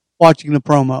watching the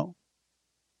promo.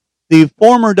 The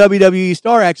former WWE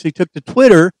star actually took to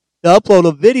Twitter to upload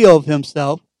a video of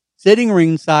himself sitting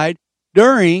ringside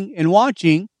during and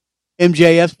watching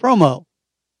MJF's promo.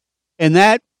 And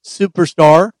that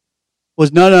superstar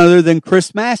was none other than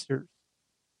Chris Masters.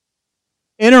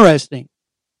 Interesting.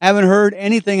 Haven't heard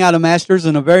anything out of Masters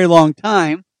in a very long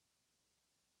time.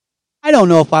 I don't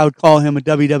know if I would call him a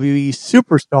WWE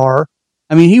superstar.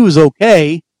 I mean, he was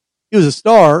okay. He was a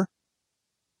star.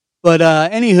 But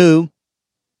anywho,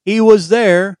 he was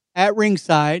there at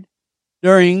ringside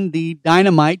during the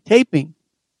Dynamite taping.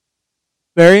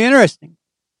 Very interesting.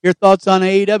 Your thoughts on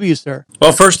AEW, sir?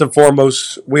 Well, first and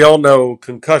foremost, we all know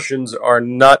concussions are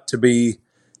not to be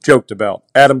joked about.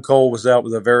 Adam Cole was out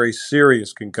with a very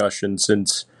serious concussion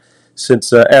since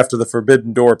after the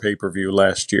Forbidden Door pay-per-view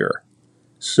last year.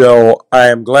 So I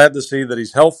am glad to see that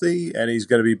he's healthy and he's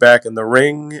going to be back in the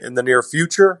ring in the near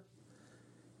future.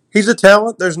 He's a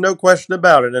talent, there's no question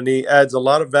about it, and he adds a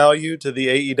lot of value to the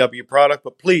AEW product,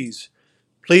 but please,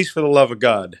 for the love of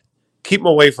God, keep him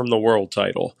away from the world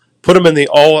title. Put him in the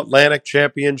All-Atlantic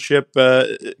Championship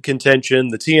contention,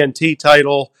 the TNT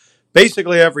title,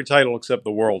 basically every title except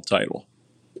the world title.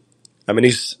 I mean,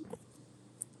 he's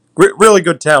really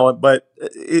good talent, but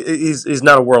he's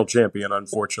not a world champion,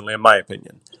 unfortunately, in my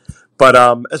opinion. But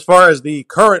as far as the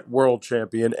current world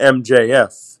champion,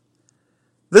 MJF,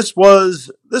 this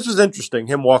was interesting,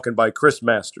 him walking by Chris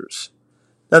Masters.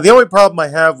 Now, the only problem I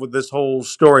have with this whole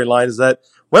storyline is that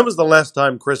when was the last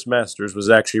time Chris Masters was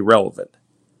actually relevant?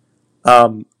 I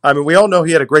mean, we all know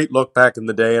he had a great look back in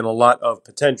the day and a lot of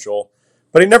potential,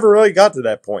 but he never really got to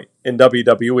that point in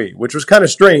WWE, which was kind of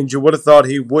strange. You would have thought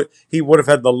he would have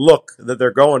had the look that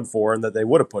they're going for and that they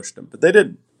would have pushed him, but they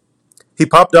didn't. He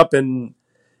popped up in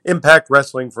Impact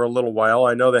Wrestling for a little while.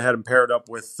 I know they had him paired up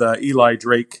with Eli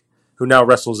Drake, who now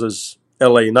wrestles as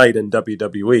LA Knight in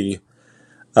WWE.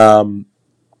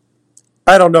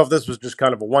 I don't know if this was just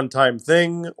kind of a one-time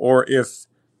thing or if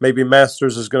maybe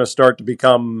Masters is going to start to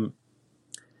become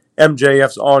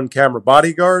MJF's on-camera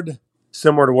bodyguard,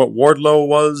 similar to what Wardlow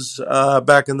was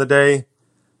back in the day.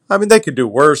 I mean, they could do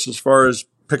worse as far as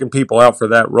picking people out for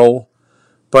that role.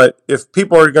 But if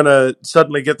people are going to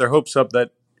suddenly get their hopes up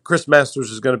that Chris Masters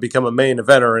is going to become a main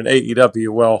eventer in AEW,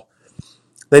 well,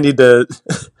 they need to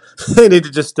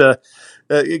just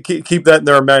keep that in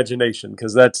their imagination,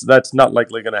 because that's not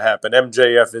likely going to happen.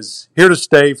 MJF is here to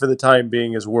stay for the time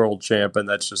being as world champ, and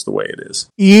that's just the way it is.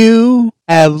 You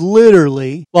have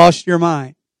literally lost your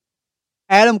mind.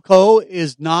 Adam Cole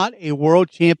is not a world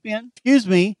champion. Excuse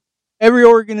me. Every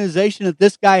organization that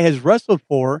this guy has wrestled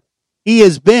for, he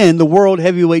has been the world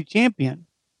heavyweight champion.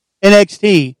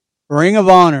 NXT, Ring of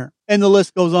Honor, and the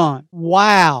list goes on.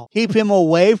 Wow. Keep him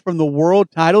away from the world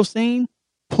title scene?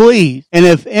 Please. And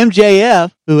if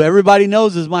MJF, who everybody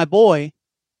knows is my boy,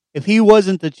 if he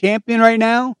wasn't the champion right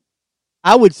now,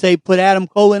 I would say put Adam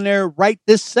Cole in there right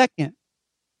this second.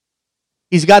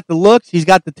 He's got the looks. He's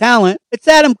got the talent. It's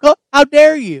Adam Cole. How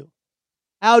dare you?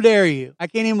 How dare you? I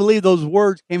can't even believe those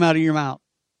words came out of your mouth.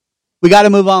 We got to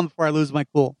move on before I lose my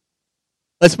cool.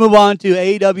 Let's move on to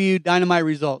AEW Dynamite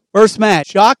results. First match,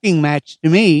 shocking match to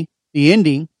me, the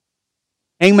ending.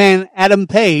 Hangman Adam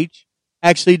Page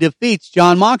actually defeats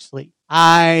Jon Moxley.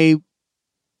 I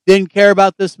didn't care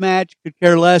about this match, could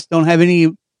care less, don't have any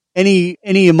any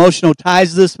emotional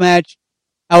ties to this match.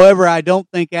 However, I don't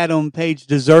think Adam Page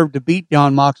deserved to beat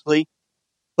Jon Moxley,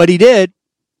 but he did.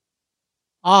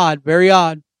 Odd, very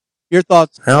odd. Your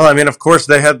thoughts? Well, I mean, of course,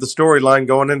 they had the storyline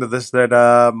going into this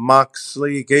that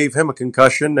Moxley gave him a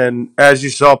concussion, and as you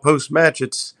saw post-match,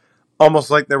 it's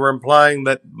almost like they were implying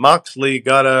that Moxley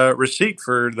got a receipt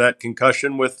for that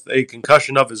concussion with a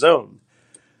concussion of his own.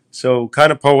 So,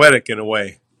 kind of poetic in a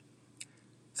way.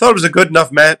 Thought it was a good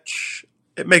enough match.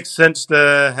 It makes sense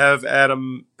to have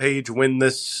Adam Page win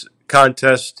this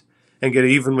contest and get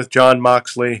even with Jon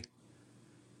Moxley.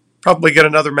 Probably get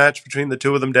another match between the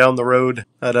two of them down the road.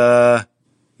 But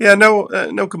yeah,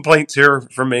 no complaints here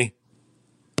from me.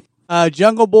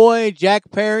 Jungle Boy, Jack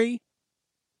Perry,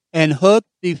 and Hook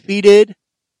defeated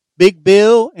Big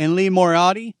Bill and Lee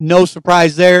Moriarty. No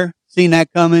surprise there. Seen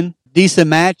that coming. Decent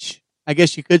match, I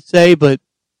guess you could say, but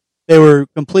they were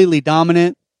completely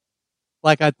dominant,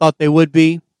 like I thought they would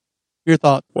be. Your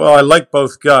thoughts? Well, I like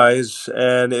both guys,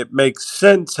 and it makes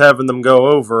sense having them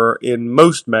go over in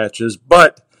most matches.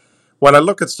 But when I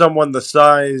look at someone the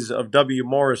size of W.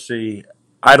 Morrissey,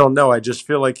 I don't know. I just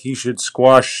feel like he should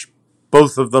squash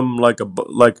both of them like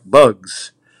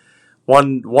bugs,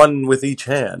 one with each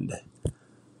hand.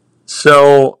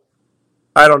 So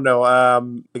I don't know.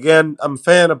 Again, I'm a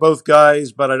fan of both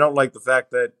guys, but I don't like the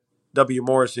fact that W.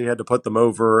 Morrissey had to put them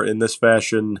over in this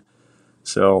fashion.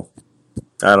 So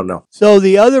I don't know. So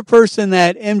the other person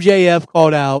that MJF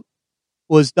called out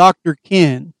was Dr.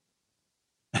 Ken.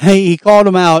 He called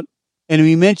him out and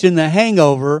he mentioned The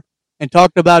Hangover and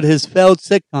talked about his failed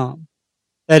sitcom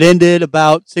that ended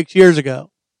about 6 years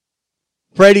ago.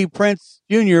 Freddie Prinze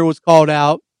Jr. was called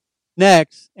out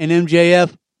next, and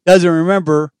MJF doesn't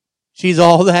remember She's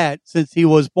All That since he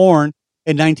was born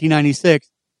in 1996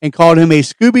 and called him a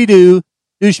Scooby-Doo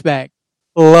douchebag.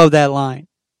 Love that line.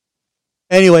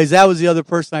 Anyways, that was the other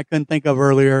person I couldn't think of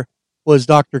earlier was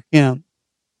Dr. Kim.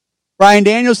 Bryan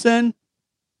Danielson.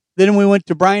 Then we went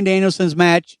to Bryan Danielson's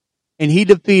match, and he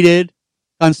defeated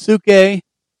Kansuke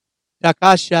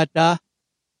Takashita,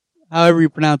 however you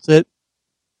pronounce it.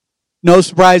 No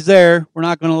surprise there. We're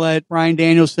not going to let Bryan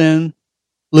Danielson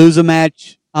lose a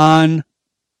match on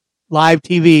live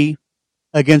TV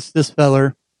against this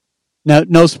feller.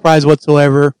 No surprise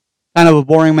whatsoever. Kind of a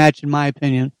boring match in my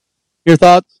opinion. Your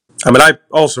thoughts? I mean, I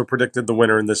also predicted the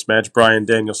winner in this match, Bryan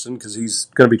Danielson, because he's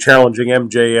going to be challenging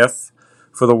MJF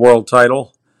for the world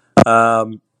title.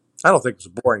 I don't think it was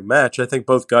a boring match. I think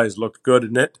both guys looked good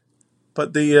in it,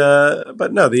 but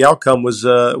the outcome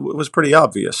was pretty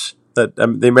obvious that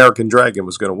the American Dragon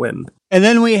was going to win. And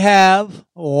then we have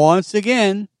once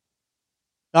again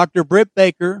Dr. Britt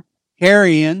Baker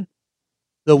carrying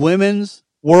the women's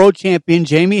world champion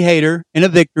Jamie Hayter in a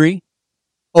victory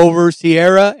over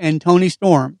Sierra and Toni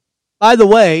Storm. By the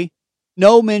way,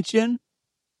 no mention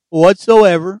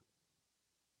whatsoever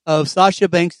of Sasha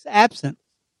Banks' absence.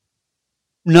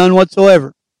 None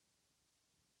whatsoever.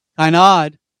 Kind of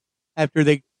odd after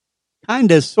they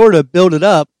kind of sort of built it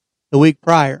up the week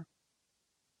prior.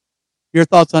 Your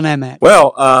thoughts on that match?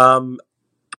 Well,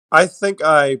 I think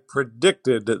I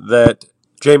predicted that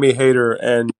Jamie Hayter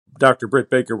and Dr. Britt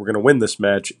Baker were going to win this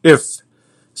match if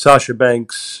Sasha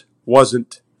Banks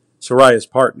wasn't Soraya's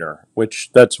partner,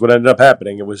 which that's what ended up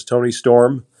happening. It was Toni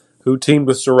Storm who teamed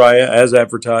with Soraya as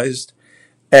advertised.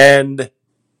 And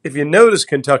if you notice,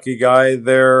 Kentucky guy,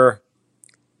 their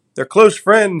close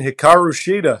friend Hikaru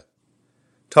Shida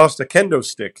tossed a kendo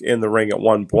stick in the ring at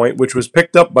one point, which was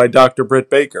picked up by Dr. Britt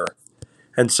Baker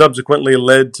and subsequently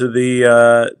led to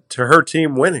to her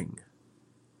team winning.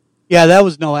 Yeah, that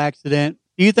was no accident.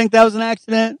 Do you think that was an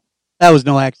accident? That was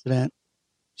no accident.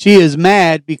 She is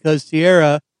mad because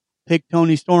Sierra picked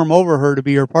Toni Storm over her to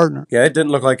be her partner. Yeah, it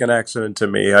didn't look like an accident to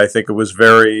me. I think it was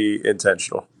very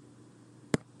intentional.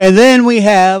 And then we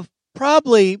have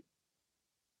probably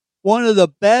one of the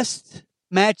best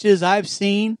matches I've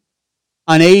seen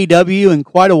on AEW in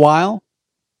quite a while.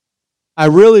 I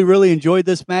really, really enjoyed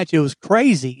this match. It was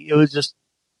crazy. It was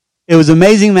an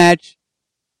amazing match.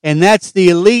 And that's the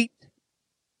Elite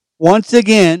once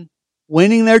again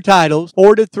winning their titles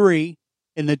 4-3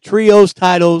 in the trios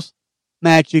titles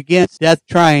match against Death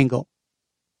Triangle.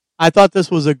 I thought this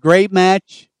was a great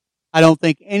match. I don't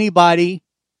think anybody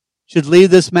should leave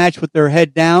this match with their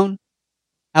head down.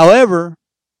 However,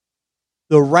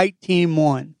 the right team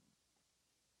won.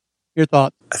 Your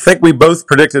thoughts? I think we both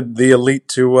predicted the Elite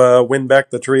to win back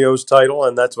the Trios title,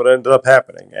 and that's what ended up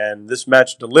happening. And this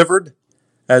match delivered,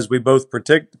 as we both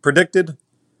predicted.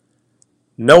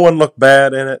 No one looked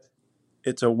bad in it.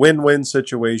 It's a win-win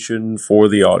situation for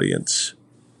the audience.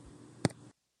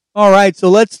 All right, so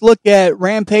let's look at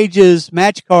Rampage's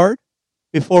match card.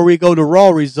 before we go to Raw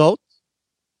results.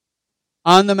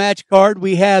 On the match card,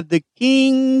 we have the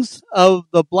Kings of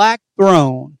the Black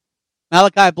Throne.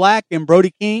 Malachi Black and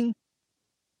Brody King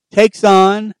takes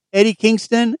on Eddie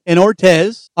Kingston and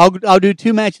Ortiz. I'll do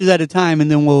 2 matches at a time, and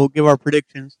then we'll give our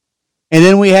predictions. And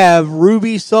then we have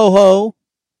Ruby Soho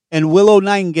and Willow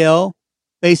Nightingale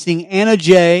facing Anna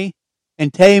Jay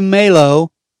and Tay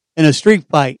Melo in a streak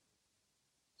fight.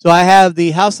 So I have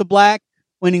the House of Black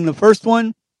winning the first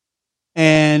one,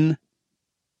 and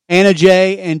Anna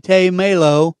Jay and Tay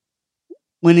Melo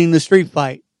winning the street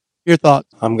fight. Your thoughts?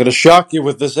 I'm going to shock you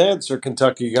with this answer,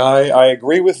 Kentucky guy. I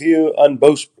agree with you on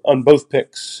both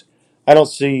picks. I don't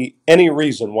see any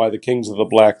reason why the Kings of the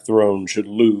Black Throne should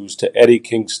lose to Eddie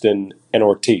Kingston and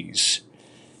Ortiz.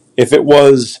 If it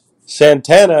was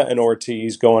Santana and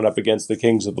Ortiz going up against the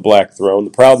Kings of the Black Throne,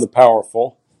 the Proud and the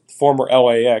Powerful, the former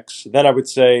LAX, then I would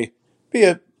say be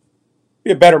a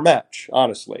better match,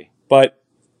 honestly. But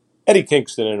Eddie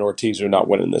Kingston and Ortiz are not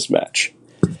winning this match.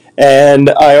 And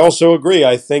I also agree.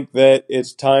 I think that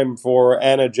it's time for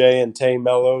Anna Jay and Tay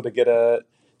Mello to get a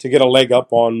leg up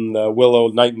on Willow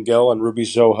Nightingale and Ruby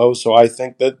Soho. So I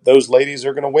think that those ladies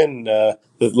are going to win. The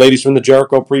ladies from the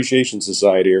Jericho Appreciation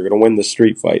Society are going to win the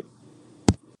street fight.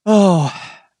 Oh,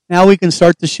 now we can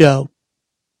start the show.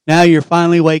 Now you're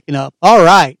finally waking up. All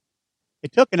right.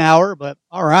 It took an hour, but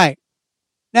all right.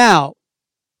 Now,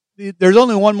 there's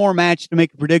only one more match to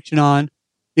make a prediction on.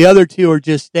 The other 2 are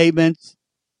just statements.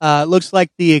 Looks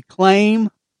like the Acclaim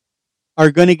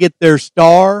are going to get their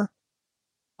star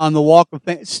on the Walk of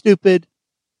Fame. Stupid,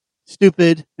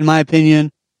 in my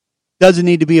opinion. Doesn't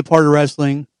need to be a part of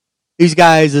wrestling. These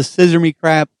guys, the scissor me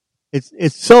crap.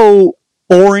 It's so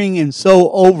boring and so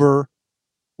over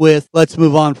with. Let's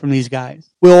move on from these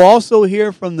guys. We'll also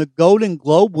hear from the Golden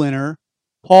Globe winner,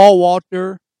 Paul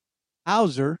Walter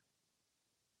Hauser.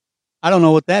 I don't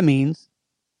know what that means.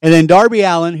 And then Darby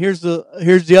Allin. Here's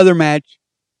the other match.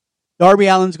 Darby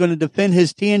Allin's going to defend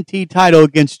his TNT title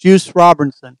against Juice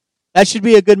Robinson. That should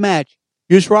be a good match.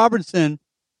 Juice Robinson,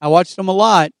 I watched him a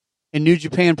lot in New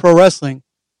Japan Pro Wrestling.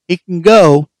 He can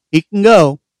go.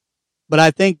 But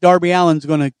I think Darby Allin's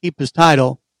going to keep his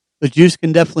title. But Juice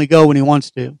can definitely go when he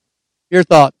wants to. Your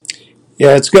thoughts?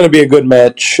 Yeah, it's going to be a good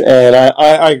match. And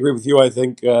I agree with you. I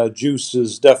think Juice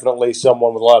is definitely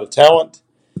someone with a lot of talent.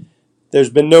 There's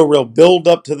been no real build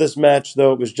up to this match,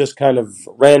 though. It was just kind of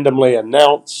randomly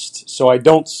announced. So I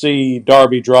don't see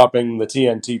Darby dropping the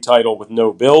TNT title with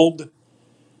no build.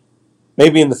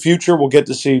 Maybe in the future we'll get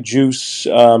to see Juice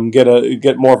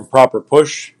get more of a proper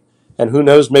push. And who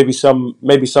knows, maybe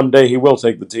someday he will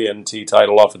take the TNT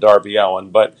title off of Darby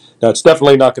Allin. But no, it's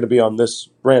definitely not going to be on this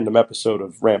random episode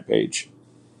of Rampage.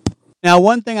 Now,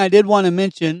 one thing I did want to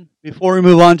mention before we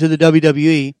move on to the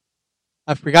WWE,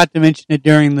 I forgot to mention it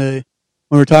during when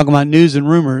we were talking about news and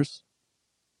rumors.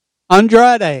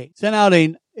 Andrade sent out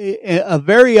a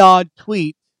very odd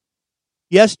tweet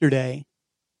yesterday.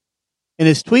 And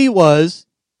his tweet was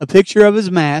a picture of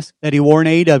his mask that he wore in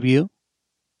AEW.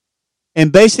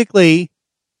 And basically,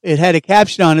 it had a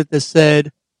caption on it that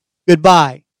said,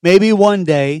 "Goodbye. Maybe one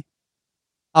day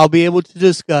I'll be able to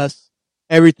discuss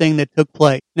everything that took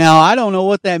place." Now, I don't know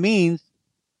what that means.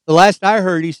 The last I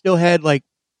heard, he still had like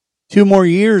 2 more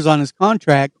years on his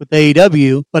contract with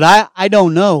AEW, but I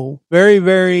don't know. Very,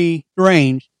 very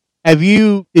strange.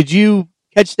 Did you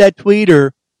catch that tweet,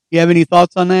 or do you have any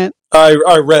thoughts on that?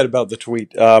 I read about the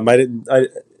tweet. I didn't.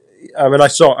 I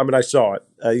saw it.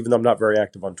 Even though I'm not very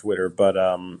active on Twitter, but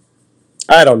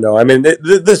I don't know. I mean,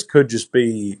 this could just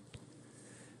be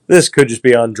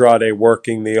Andrade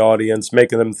working the audience,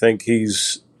 making them think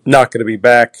he's not going to be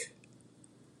back.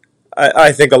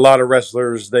 I think a lot of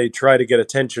wrestlers, they try to get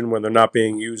attention when they're not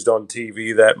being used on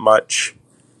TV that much.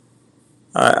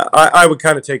 I would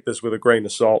kind of take this with a grain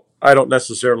of salt. I don't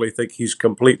necessarily think he's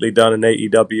completely done in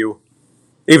AEW,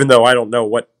 even though I don't know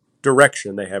what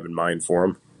direction they have in mind for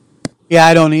him. Yeah,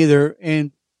 I don't either.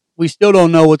 And we still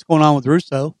don't know what's going on with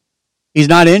Russo. He's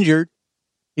not injured.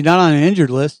 He's not on an injured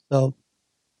list, so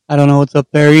I don't know what's up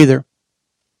there either.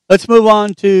 Let's move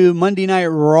on to Monday Night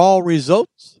Raw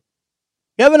results.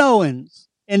 Kevin Owens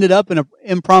ended up in an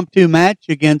impromptu match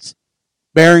against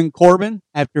Baron Corbin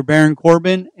after Baron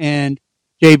Corbin and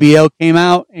JBL came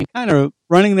out and kind of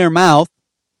running their mouth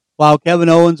while Kevin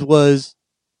Owens was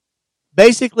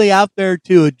basically out there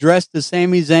to address the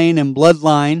Sami Zayn and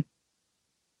Bloodline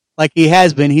like he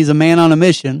has been. He's a man on a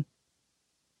mission.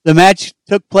 The match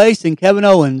took place and Kevin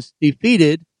Owens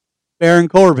defeated Baron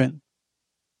Corbin.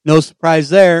 No surprise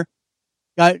there.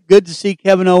 Got good to see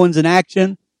Kevin Owens in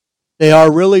action. They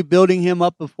are really building him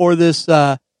up before this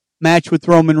match with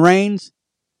Roman Reigns.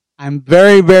 I'm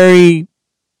very, very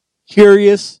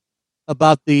curious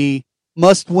about the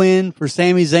must-win for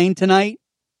Sami Zayn tonight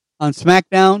on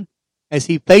SmackDown as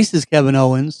he faces Kevin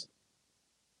Owens.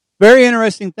 Very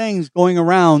interesting things going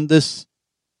around this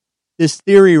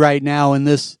theory right now, and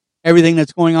this everything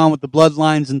that's going on with the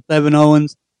bloodlines and Kevin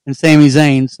Owens and Sami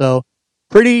Zayn. So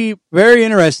very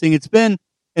interesting. It's been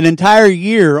an entire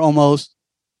year almost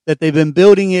that they've been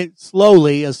building it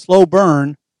slowly, a slow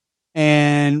burn,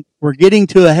 and we're getting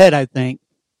to a head, I think.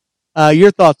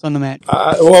 Your thoughts on the match?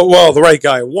 Well, the right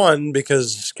guy won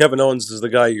because Kevin Owens is the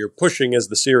guy you're pushing as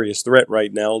the serious threat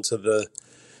right now to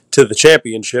the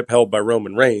championship held by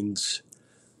Roman Reigns.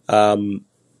 I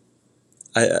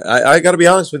got to be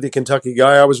honest with you, Kentucky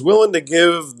guy. I was willing to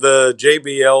give the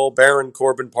JBL Baron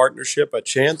Corbin partnership a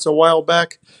chance a while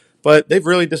back, but they've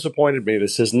really disappointed me.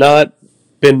 This has not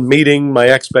been meeting my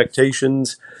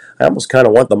expectations. I almost kind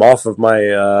of want them off of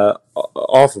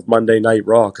Monday Night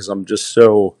Raw because I'm just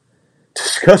so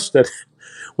disgusted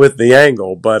with the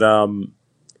angle. But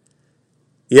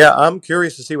yeah, I'm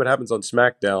curious to see what happens on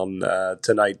SmackDown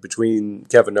tonight between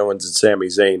Kevin Owens and Sami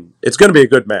Zayn. It's going to be a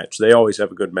good match. They always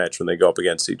have a good match when they go up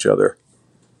against each other.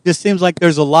 Just seems like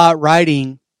there's a lot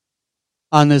riding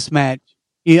on this match.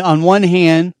 On one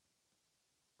hand,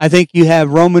 I think you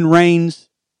have Roman Reigns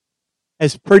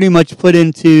has pretty much put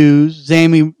into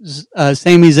Sami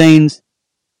Zayn's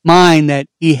mind that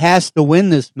he has to win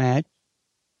this match.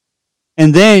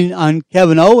 And then on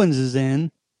Kevin Owens'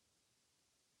 end,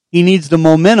 he needs the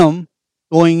momentum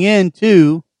going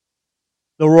into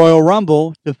the Royal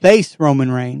Rumble to face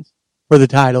Roman Reigns for the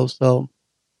title. So,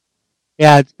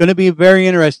 yeah, it's going to be very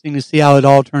interesting to see how it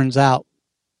all turns out.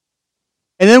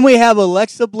 And then we have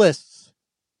Alexa Bliss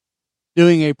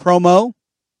doing a promo,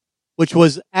 which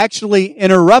was actually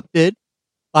interrupted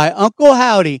by Uncle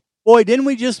Howdy. Boy, didn't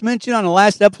we just mention on the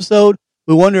last episode,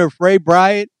 we wonder if Bray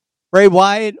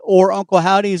Wyatt or Uncle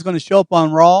Howdy is going to show up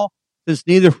on Raw since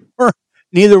neither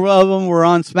of them were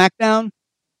on SmackDown?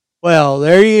 Well,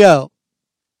 there you go.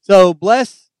 So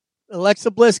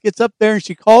Alexa Bliss gets up there and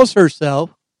she calls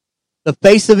herself the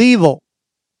face of evil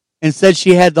and said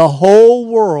she had the whole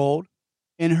world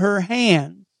in her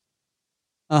hands.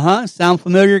 Sound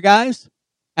familiar, guys?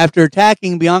 After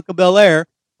attacking Bianca Belair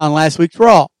on last week's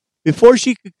Raw. Before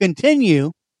she could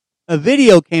continue, a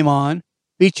video came on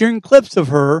featuring clips of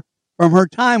her from her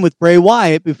time with Bray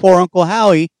Wyatt before Uncle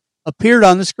Howie appeared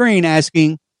on the screen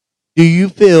asking, "Do you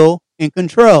feel in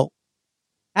control?"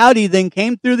 Howdy then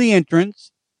came through the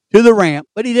entrance to the ramp,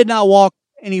 but he did not walk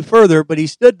any further, but he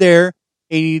stood there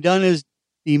and he done his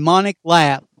demonic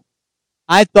laugh.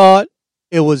 I thought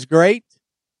it was great.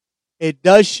 It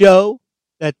does show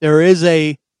that there is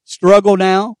a struggle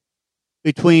now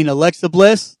between Alexa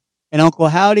Bliss and Uncle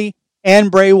Howdy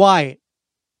and Bray Wyatt.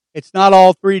 It's not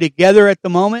all three together at the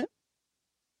moment.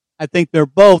 I think they're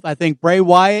both. I think Bray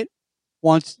Wyatt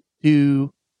wants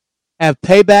to have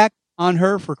payback on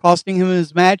her for costing him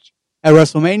his match at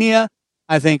WrestleMania.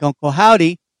 I think Uncle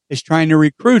Howdy is trying to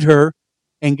recruit her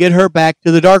and get her back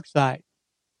to the dark side.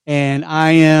 And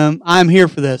I'm here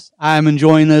for this. I'm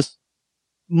enjoying this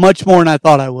much more than I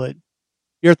thought I would.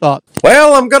 Your thoughts?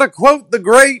 Well, I'm going to quote the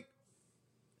great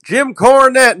Jim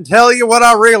Cornette and tell you what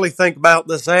I really think about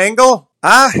this angle.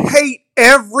 I hate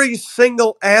every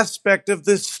single aspect of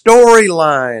this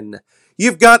storyline.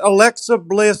 You've got Alexa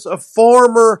Bliss, a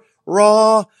former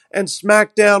Raw and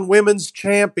SmackDown Women's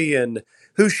Champion,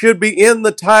 who should be in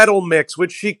the title mix,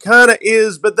 which she kind of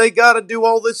is, but they got to do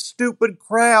all this stupid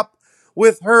crap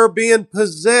with her being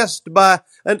possessed by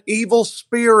an evil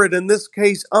spirit, in this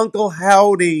case, Uncle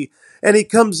Howdy. And he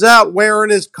comes out wearing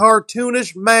his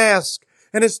cartoonish mask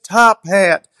and his top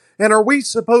hat. And are we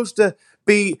supposed to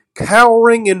be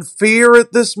cowering in fear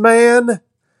at this man?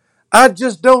 I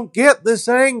just don't get this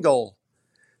angle.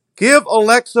 Give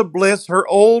Alexa Bliss her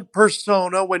old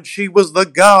persona when she was the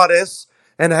goddess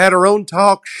and had her own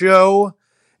talk show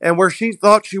and where she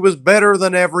thought she was better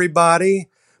than everybody.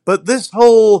 But this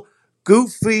whole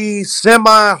goofy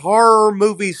semi-horror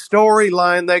movie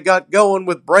storyline they got going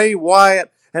with Bray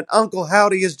Wyatt and Uncle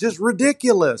Howdy is just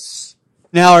ridiculous.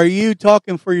 Now, are you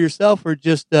talking for yourself or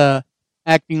just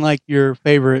acting like your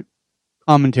favorite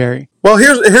commentary? Well,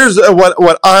 here's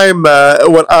what I'm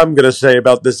going to say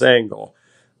about this angle.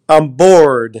 I'm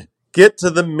bored. Get to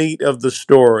the meat of the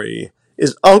story.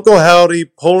 Is Uncle Howdy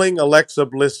pulling Alexa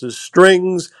Bliss's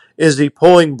strings? Is he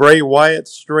pulling Bray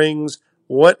Wyatt's strings?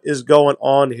 What is going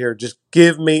on here? Just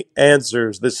give me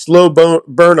answers. The slow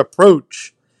burn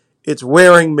approach, it's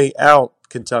wearing me out,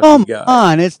 Kentucky guy. Come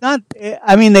on, it's not.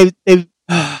 I mean, they've.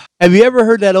 Have you ever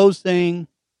heard that old saying?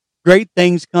 Great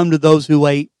things come to those who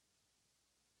wait.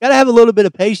 Got to have a little bit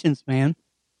of patience, man.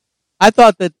 I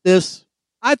thought that this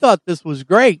I thought this was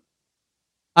great.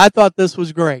 I thought this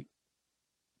was great.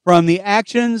 From the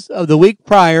actions of the week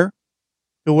prior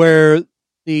to where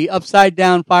the upside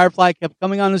down Firefly kept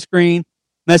coming on the screen,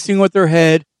 messing with her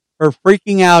head, her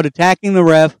freaking out, attacking the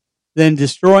ref, then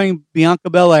destroying Bianca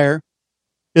Belair,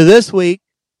 to this week,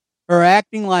 her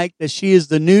acting like that she is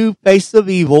the new face of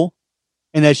evil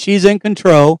and that she's in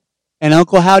control, and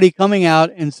Uncle Howdy coming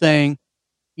out and saying,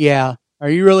 yeah, are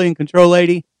you really in control,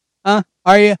 lady? Huh?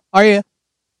 Are you? Are you?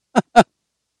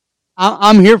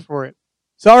 I'm here for it.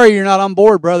 Sorry you're not on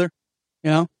board, brother.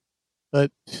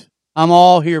 But I'm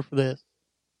all here for this.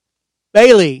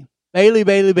 Bayley.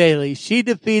 She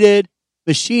defeated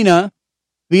Machina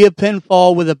via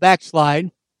pinfall with a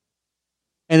backslide.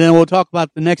 And then we'll talk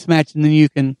about the next match, and then you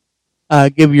can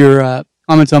give your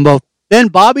comments on both. Then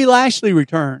Bobby Lashley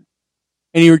returned.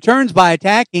 And he returns by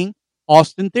attacking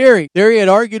Austin Theory. Theory had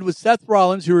argued with Seth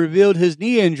Rollins, who revealed his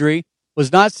knee injury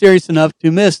was not serious enough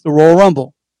to miss the Royal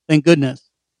Rumble. Thank goodness.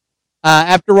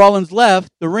 After Rollins left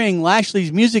the ring,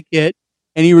 Lashley's music hit,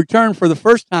 and he returned for the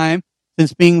first time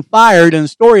since being fired in the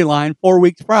storyline 4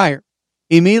 weeks prior.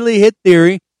 He immediately hit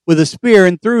Theory with a spear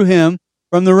and threw him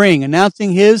from the ring,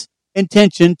 announcing his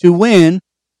intention to win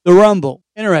the Rumble.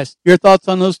 Interesting. Your thoughts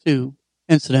on those two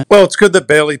incidents? Well, it's good that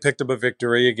Bayley picked up a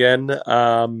victory again.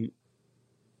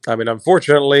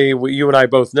 Unfortunately, you and I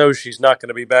both know she's not going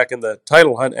to be back in the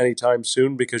title hunt anytime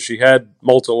soon because she had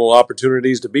multiple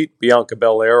opportunities to beat Bianca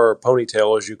Belair, or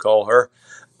Ponytail as you call her,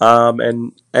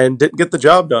 and didn't get the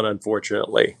job done,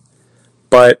 unfortunately.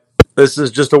 But this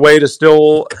is just a way to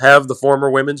still have the former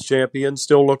women's champion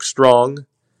still look strong,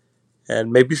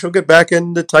 and maybe she'll get back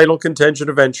into title contention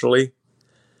eventually.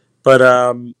 But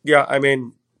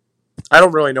I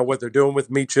don't really know what they're doing with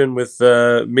Michin, with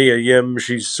Mia Yim.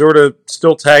 She's sort of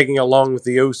still tagging along with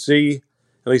the OC.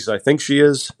 At least I think she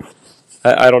is.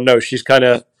 I don't know. She's kind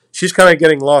of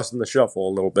getting lost in the shuffle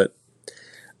a little bit.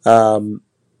 And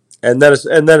then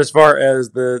as far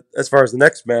as the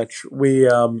next match,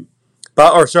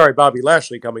 Bobby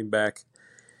Lashley coming back.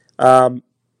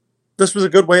 This was a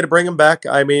good way to bring him back.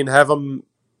 I mean, have him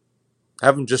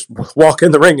just walk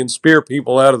in the ring and spear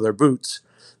people out of their boots.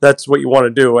 That's what you want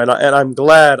to do, and I'm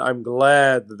glad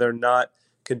that they're not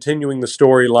continuing the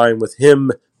storyline with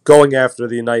him going after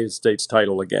the United States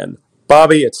title again.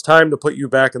 Bobby, it's time to put you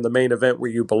back in the main event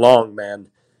where you belong, man.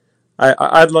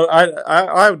 I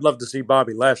would love to see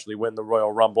Bobby Lashley win the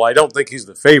Royal Rumble. I don't think he's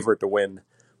the favorite to win,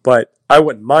 but I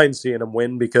wouldn't mind seeing him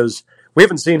win because we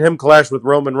haven't seen him clash with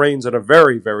Roman Reigns in a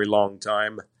very, very long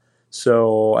time.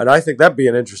 So, and I think that'd be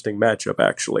an interesting matchup,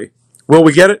 actually. Will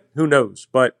we get it? Who knows?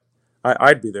 But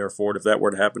I'd be there for it if that were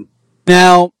to happen.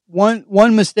 Now,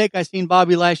 one mistake I seen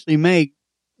Bobby Lashley make,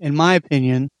 in my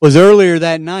opinion, was earlier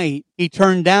that night. He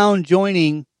turned down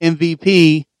joining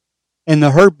MVP in the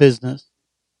Hurt Business.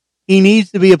 He needs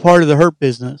to be a part of the Hurt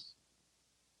Business.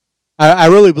 I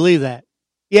really believe that.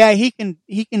 Yeah, he can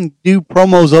do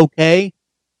promos okay,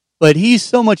 but he's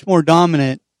so much more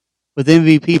dominant with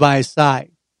MVP by his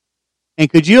side. And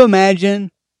could you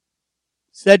imagine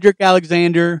Cedric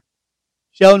Alexander,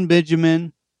 Shelton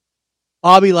Benjamin,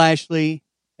 Bobby Lashley,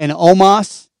 and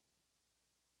Omos?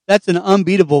 That's an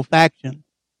unbeatable faction.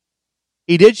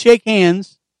 He did shake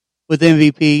hands with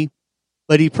MVP,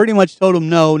 but he pretty much told him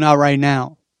no, not right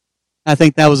now. I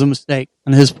think that was a mistake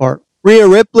on his part. Rhea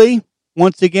Ripley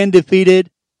once again defeated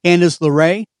Candice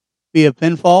LeRae via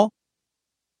pinfall.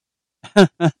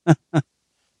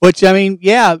 Which, I mean,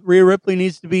 yeah, Rhea Ripley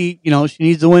needs to be, she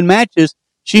needs to win matches.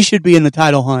 She should be in the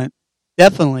title hunt.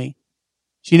 Definitely.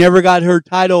 She never got her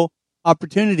title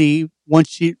opportunity once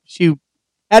she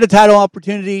had a title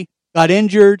opportunity, got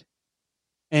injured,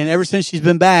 and ever since she's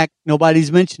been back,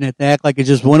 nobody's mentioned it. They act like it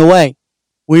just went away.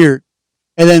 Weird.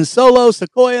 And then Solo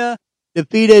Sikoa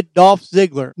defeated Dolph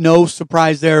Ziggler. No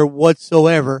surprise there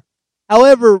whatsoever.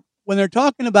 However, when they're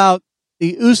talking about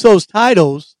the Usos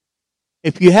titles,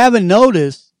 if you haven't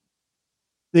noticed,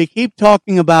 they keep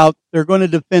talking about they're going to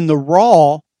defend the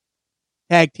Raw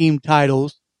tag team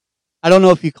titles. I don't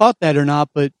know if you caught that or not,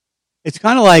 but it's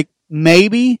kind of like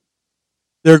maybe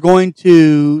they're going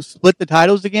to split the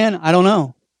titles again. I don't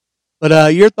know.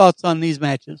 But your thoughts on these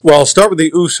matches? Well, I'll start with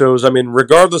the Usos. I mean,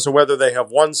 regardless of whether they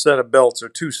have one set of belts or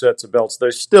two sets of belts,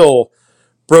 they still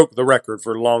broke the record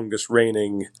for longest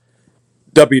reigning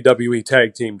WWE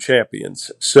Tag Team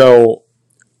Champions. So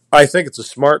I think it's a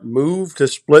smart move to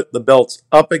split the belts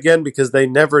up again because they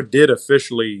never did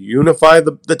officially unify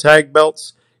the tag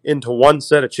belts into one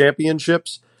set of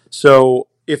championships. So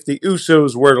if the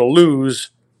Usos were to lose,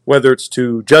 whether it's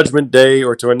to Judgment Day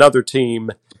or to another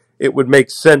team, it would make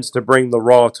sense to bring the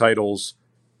Raw titles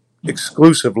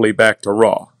exclusively back to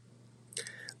Raw.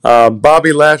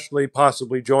 Bobby Lashley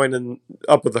possibly joining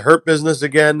up with the Hurt Business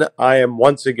again. I am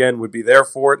once again would be there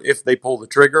for it if they pull the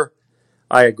trigger.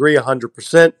 I agree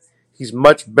 100%. He's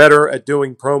much better at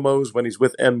doing promos when he's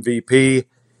with MVP.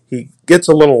 He gets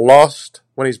a little lost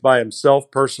when he's by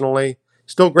himself personally.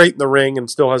 Still great in the ring and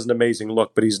still has an amazing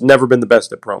look, but he's never been the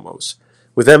best at promos.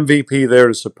 With MVP there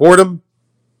to support him,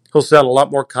 he'll sound a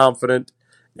lot more confident,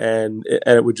 and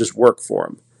it would just work for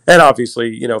him. And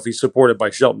obviously, if he's supported by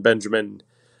Shelton Benjamin,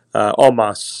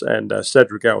 Almas, and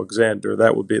Cedric Alexander,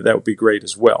 that would be great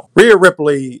as well. Rhea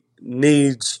Ripley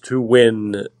needs to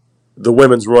win the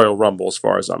Women's Royal Rumble, as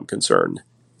far as I'm concerned.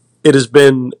 It has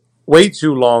been way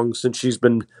too long since she's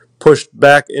been pushed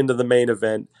back into the main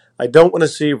event. I don't want to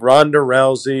see Ronda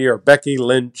Rousey or Becky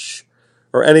Lynch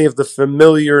or any of the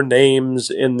familiar names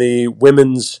in the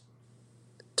women's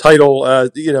title,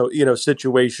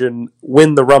 situation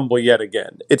win the Rumble yet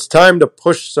again. It's time to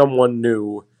push someone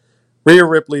new. Rhea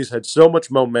Ripley's had so much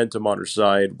momentum on her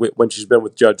side when she's been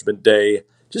with Judgment Day.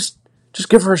 Just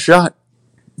give her a shot.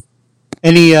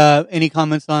 Any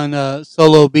comments on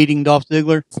Solo beating Dolph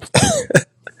Ziggler?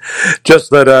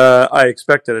 Just that I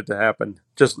expected it to happen,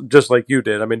 just like you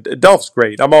did. I mean, Dolph's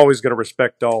great. I'm always going to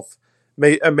respect Dolph,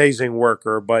 amazing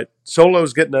worker. But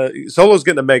Solo's getting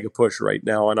a mega push right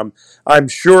now, and I'm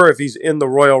sure if he's in the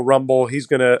Royal Rumble, he's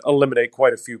going to eliminate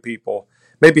quite a few people.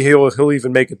 Maybe he'll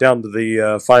even make it down to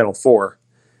the final four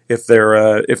if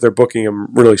they're booking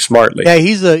him really smartly. Yeah,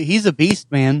 he's a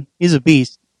beast, man. He's a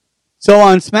beast. So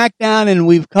on SmackDown, and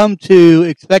we've come to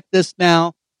expect this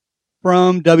now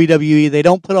from WWE, they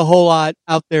don't put a whole lot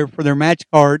out there for their match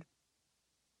card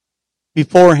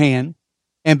beforehand,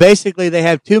 and basically they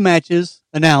have two matches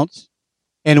announced,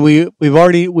 and we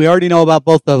already know about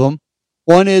both of them.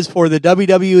 One is for the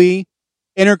WWE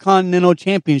Intercontinental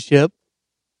Championship,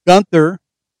 Gunther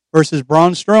versus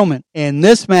Braun Strowman, and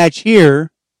this match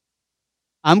here,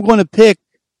 I'm going to pick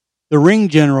the ring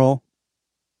general,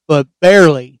 but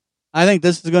barely. I think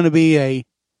this is going to be a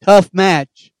tough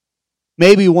match.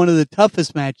 Maybe one of the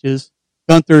toughest matches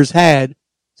Gunther's had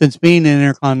since being an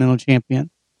Intercontinental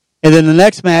Champion. And then the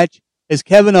next match is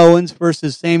Kevin Owens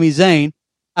versus Sami Zayn.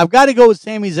 I've got to go with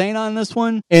Sami Zayn on this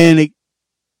one, and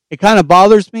it kind of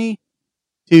bothers me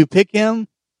to pick him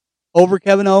over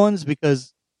Kevin Owens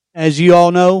because, as you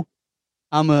all know,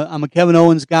 I'm a Kevin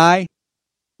Owens guy.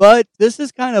 But this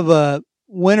is kind of a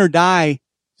win or die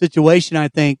situation, I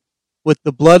think, with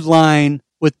the bloodline,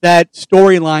 with that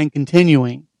storyline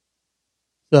continuing.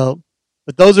 So,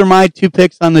 but those are my two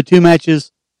picks on the two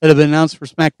matches that have been announced for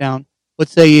SmackDown. What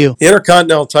say you? The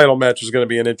Intercontinental title match is going to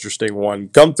be an interesting one.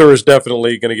 Gunther is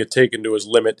definitely going to get taken to his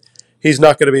limit. He's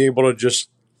not going to be able to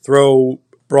just throw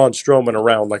Braun Strowman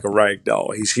around like a rag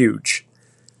doll. He's huge.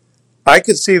 I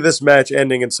could see this match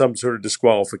ending in some sort of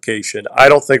disqualification. I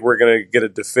don't think we're going to get a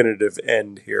definitive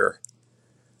end here.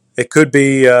 It could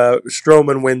be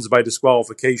Strowman wins by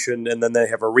disqualification, and then they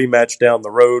have a rematch down the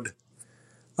road,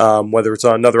 whether it's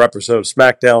on another episode of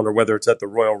SmackDown or whether it's at the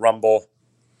Royal Rumble.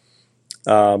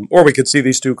 Or we could see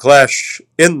these two clash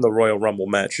in the Royal Rumble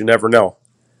match. You never know.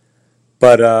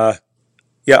 But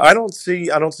I don't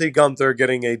see Gunther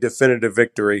getting a definitive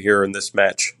victory here in this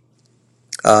match.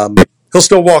 He'll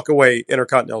still walk away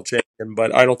Intercontinental Champion,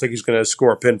 but I don't think he's going to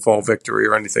score a pinfall victory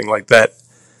or anything like that.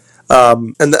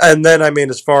 And then I mean,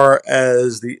 as far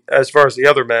as the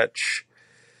other match,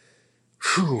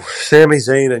 Sami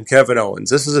Zayn and Kevin Owens.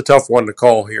 This is a tough one to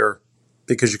call here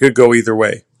because you could go either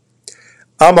way.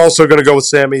 I'm also going to go with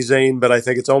Sami Zayn, but I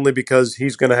think it's only because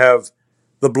he's going to have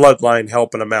the bloodline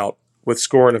helping him out with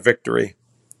scoring a victory.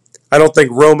 I don't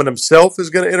think Roman himself is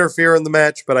going to interfere in the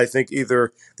match, but I think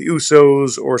either the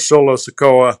Usos or Solo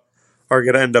Sikoa are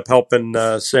going to end up helping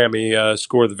Sami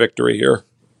score the victory here.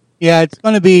 Yeah, it's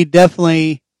going to be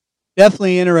definitely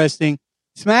interesting.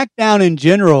 SmackDown in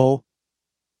general,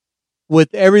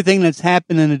 with everything that's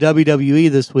happened in the WWE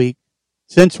this week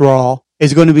since Raw,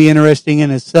 is going to be interesting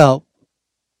in itself.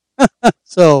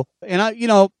 So,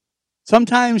 and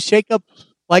sometimes shakeups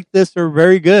like this are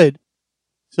very good.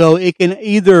 So it can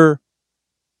either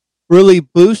really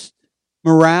boost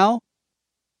morale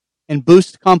and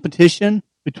boost competition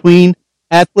between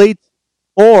athletes,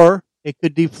 or it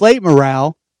could deflate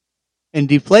morale and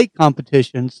deflate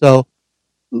competition. So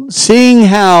seeing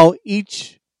how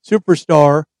each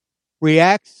superstar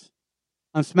reacts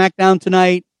on SmackDown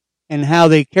tonight and how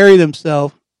they carry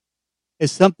themselves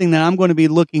is something that I'm going to be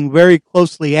looking very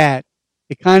closely at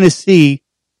to kind of see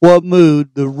what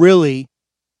mood the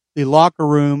locker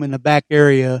room and the back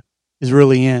area is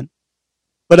really in.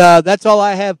 But that's all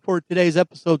I have for today's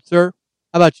episode, sir.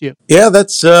 How about you? Yeah,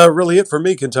 that's really it for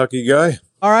me, Kentucky guy.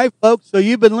 All right, folks. So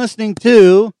you've been listening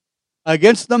to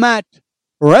Against the Mat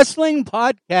Wrestling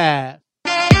Podcast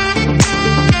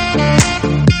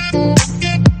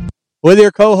with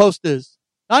your co-hosts,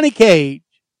 Donnie Cage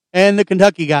and the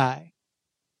Kentucky Guy.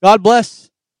 God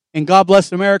bless and God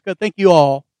bless America. Thank you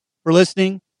all for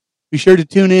listening. Be sure to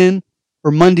tune in for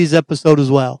Monday's episode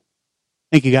as well.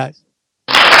 Thank you, guys.